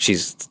imagery of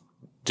she's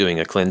doing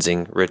a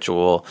cleansing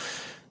ritual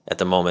at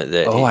the moment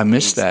that I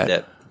missed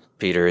that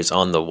Peter is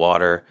on the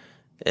water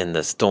in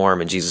the storm,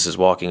 and Jesus is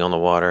walking on the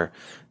water,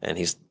 and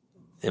he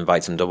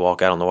invites him to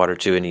walk out on the water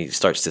too, and he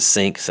starts to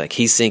sink. It's like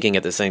he's sinking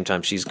at the same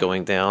time she's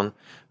going down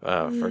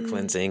for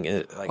cleansing.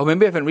 Maybe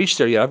I haven't reached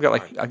there yet. I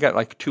got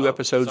like 2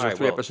 episodes or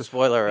 3 episodes.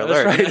 Spoiler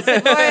alert! Right.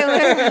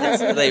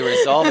 Spoiler. They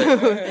resolve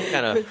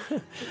it.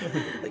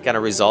 They kind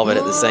of resolve it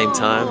at the same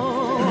time,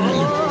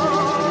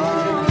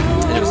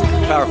 and it was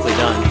powerfully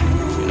done.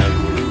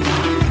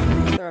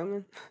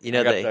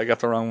 I got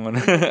the wrong one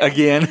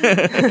again.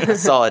 I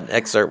saw an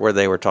excerpt where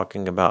they were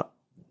talking about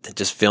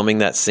just filming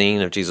that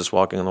scene of Jesus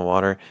walking on the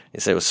water. They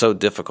said it was so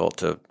difficult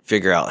to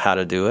figure out how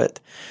to do it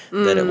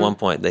that at one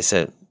point they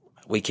said,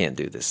 we can't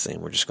do this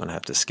scene. We're just going to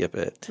have to skip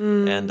it.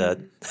 And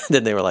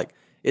then they were like,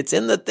 it's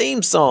in the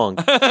theme song.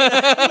 We can't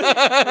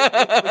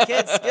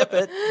skip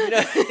it.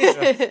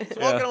 It's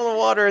walking on the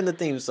water in the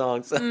theme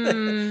song. So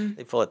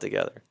they pull it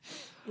together.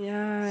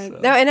 Yeah. So.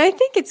 No, and I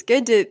think it's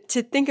good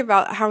to think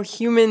about how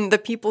human the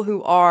people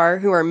who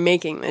are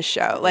making this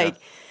show.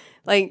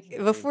 Like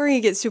before you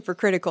get super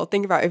critical,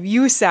 think about if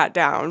you sat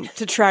down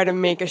to try to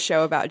make a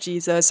show about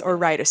Jesus or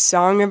write a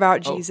song about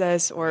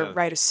Jesus or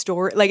write a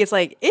story.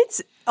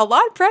 It's a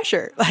lot of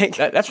pressure.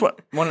 That's what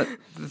one of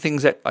the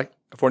things that I've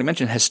already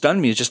mentioned has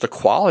stunned me is just the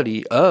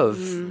quality of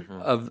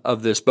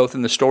this, both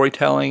in the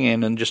storytelling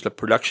and in just the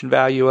production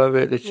value of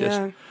it. It's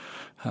just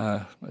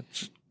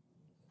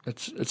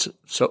it's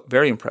so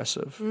very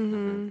impressive.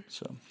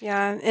 So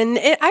Yeah, and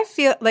I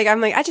feel like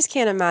I just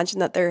can't imagine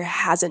that there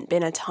hasn't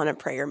been a ton of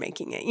prayer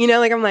making it.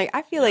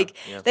 I feel like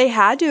they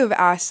had to have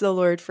asked the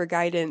Lord for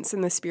guidance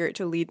and the Spirit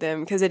to lead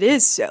them, because it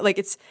is so,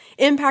 it's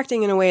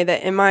impacting in a way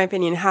that, in my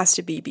opinion, has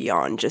to be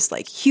beyond just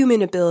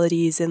human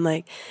abilities and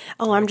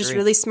I'm just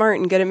really smart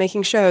and good at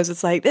making shows.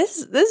 It's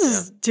this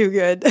is too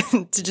good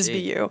to just be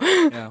you.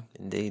 Yeah,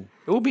 Indeed.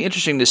 It will be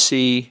interesting to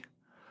see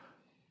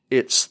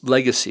its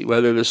legacy,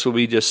 whether this will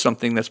be just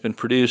something that's been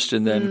produced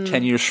and then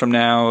 10 years from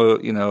now,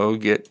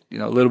 get,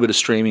 a little bit of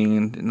streaming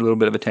and a little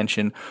bit of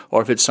attention,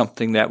 or if it's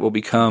something that will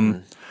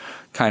become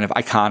kind of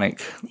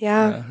iconic.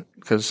 Yeah.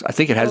 Because I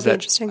think it has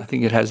interesting. I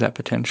think it has that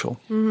potential.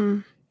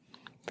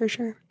 For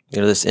sure.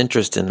 This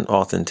interest in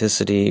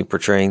authenticity,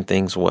 portraying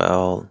things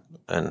well,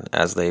 and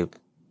as they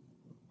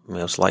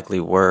most likely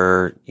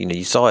were,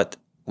 you saw it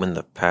when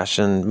the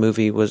Passion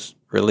movie was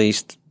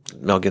released,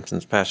 Mel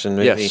Gibson's Passion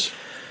movie. Yes.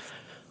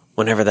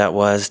 Whenever that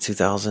was,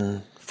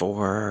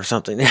 2004 or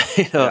something,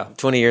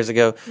 20 years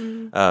ago.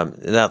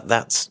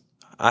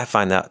 I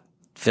find that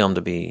film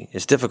to be,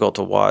 it's difficult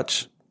to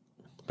watch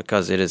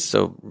because it is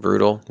so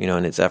brutal,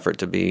 in its effort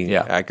to be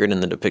accurate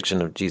in the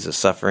depiction of Jesus'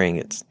 suffering.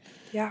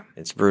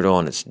 It's brutal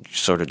and it's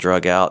sort of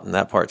drug out, and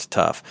that part's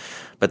tough.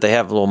 But they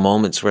have little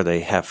moments where they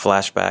have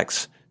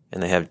flashbacks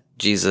and they have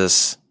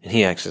Jesus, and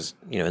he actually,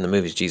 in the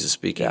movies, Jesus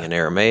speaking in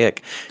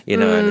Aramaic,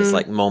 and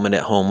it's moment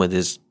at home with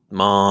his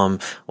mom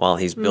while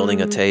he's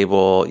building a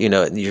table.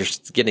 You're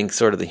getting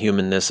sort of the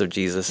humanness of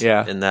Jesus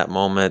in that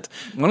moment.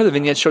 One of the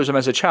vignettes shows him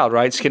as a child,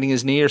 right? Skinning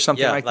his knee or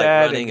something like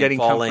that, and getting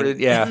comforted.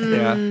 Yeah.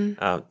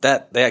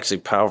 That they actually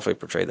powerfully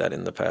portray that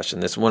in the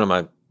Passion. It's one of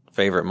my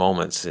favorite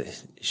moments.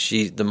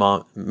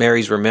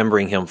 Mary's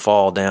remembering him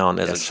fall down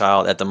as a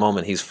child at the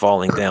moment he's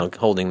falling down,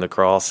 holding the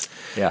cross.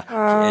 Yeah.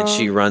 And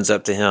she runs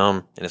up to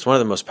him, and it's one of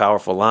the most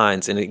powerful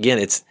lines. And again,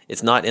 it's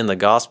not in the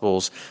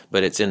Gospels,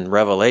 but it's in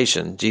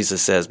Revelation.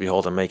 Jesus says,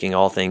 "Behold, I'm making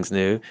all things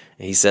new."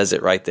 And he says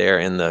it right there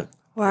in the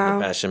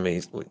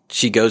Passion.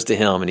 She goes to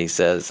him, and he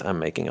says, "I'm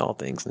making all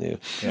things new."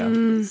 Yeah.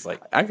 It's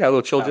I got a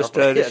little chill just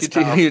you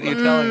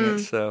telling it.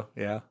 So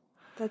yeah.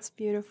 That's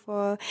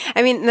beautiful.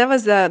 I mean, that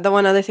was the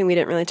one other thing we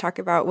didn't really talk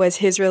about was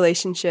his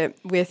relationship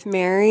with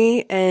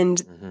Mary,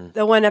 and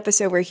the one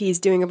episode where he's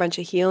doing a bunch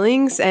of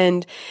healings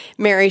and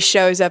Mary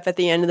shows up at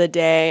the end of the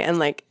day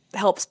and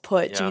helps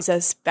put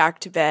Jesus back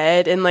to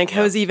bed, and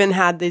has even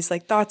had these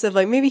thoughts of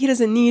maybe he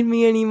doesn't need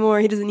me anymore.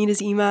 He doesn't need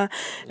his Ema.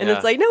 And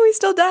it's no, he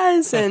still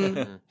does. And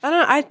I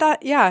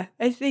don't know.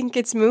 I think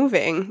it's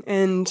moving,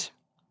 and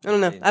I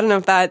don't know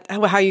if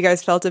how you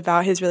guys felt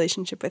about his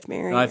relationship with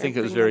Mary. No, I think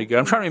it was very good.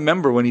 I'm trying to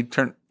remember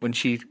when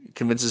she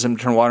convinces him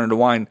to turn water into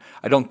wine.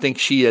 I don't think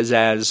she is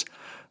as.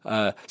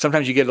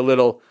 Sometimes you get a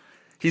little.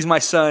 He's my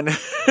son.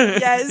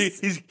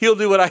 Yes, he'll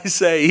do what I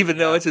say, even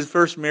though it's his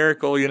first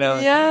miracle. Yeah.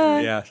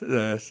 Yeah.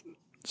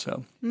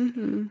 So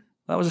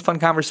that was a fun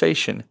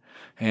conversation.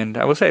 And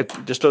I will say,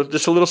 just a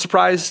little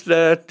surprised,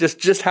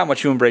 just how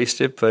much you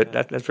embraced it, but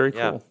that's very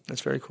cool. Yeah. That's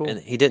very cool. And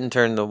he didn't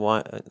turn the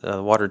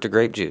water to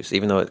grape juice,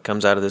 even though it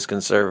comes out of this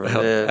conservative.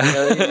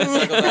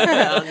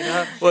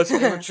 Well,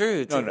 it's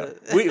true. No.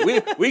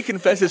 We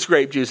confess it's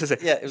grape juice.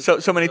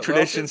 So many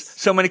traditions,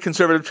 so many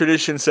conservative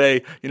traditions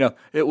say,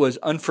 it was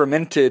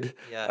unfermented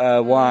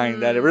wine,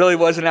 that it really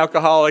wasn't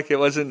alcoholic. It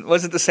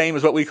wasn't the same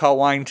as what we call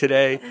wine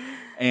today.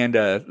 And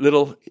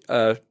little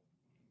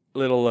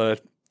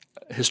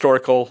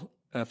historical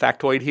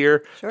factoid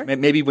here. Sure.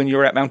 Maybe when you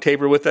were at Mount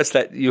Tabor with us,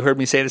 that you heard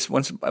me say this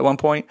once at one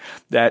point,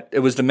 that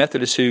it was the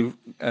Methodists who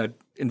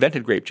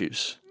invented grape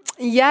juice.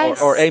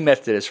 Yes. Or a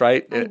Methodist,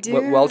 right? I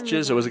do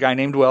Welch's. It was a guy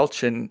named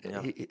Welch, and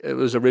it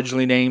was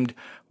originally named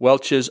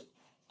Welch's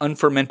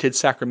Unfermented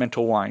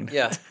Sacramental Wine.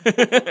 Yeah.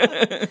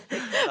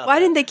 Why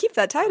didn't they keep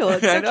that title?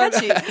 It's so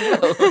catchy.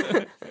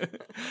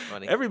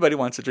 Everybody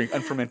wants to drink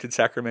unfermented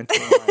sacramental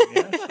wine.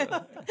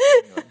 Yeah,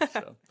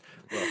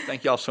 well,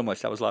 thank you all so much.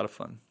 That was a lot of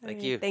fun.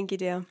 Thank you. Thank you,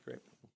 Dale. Great.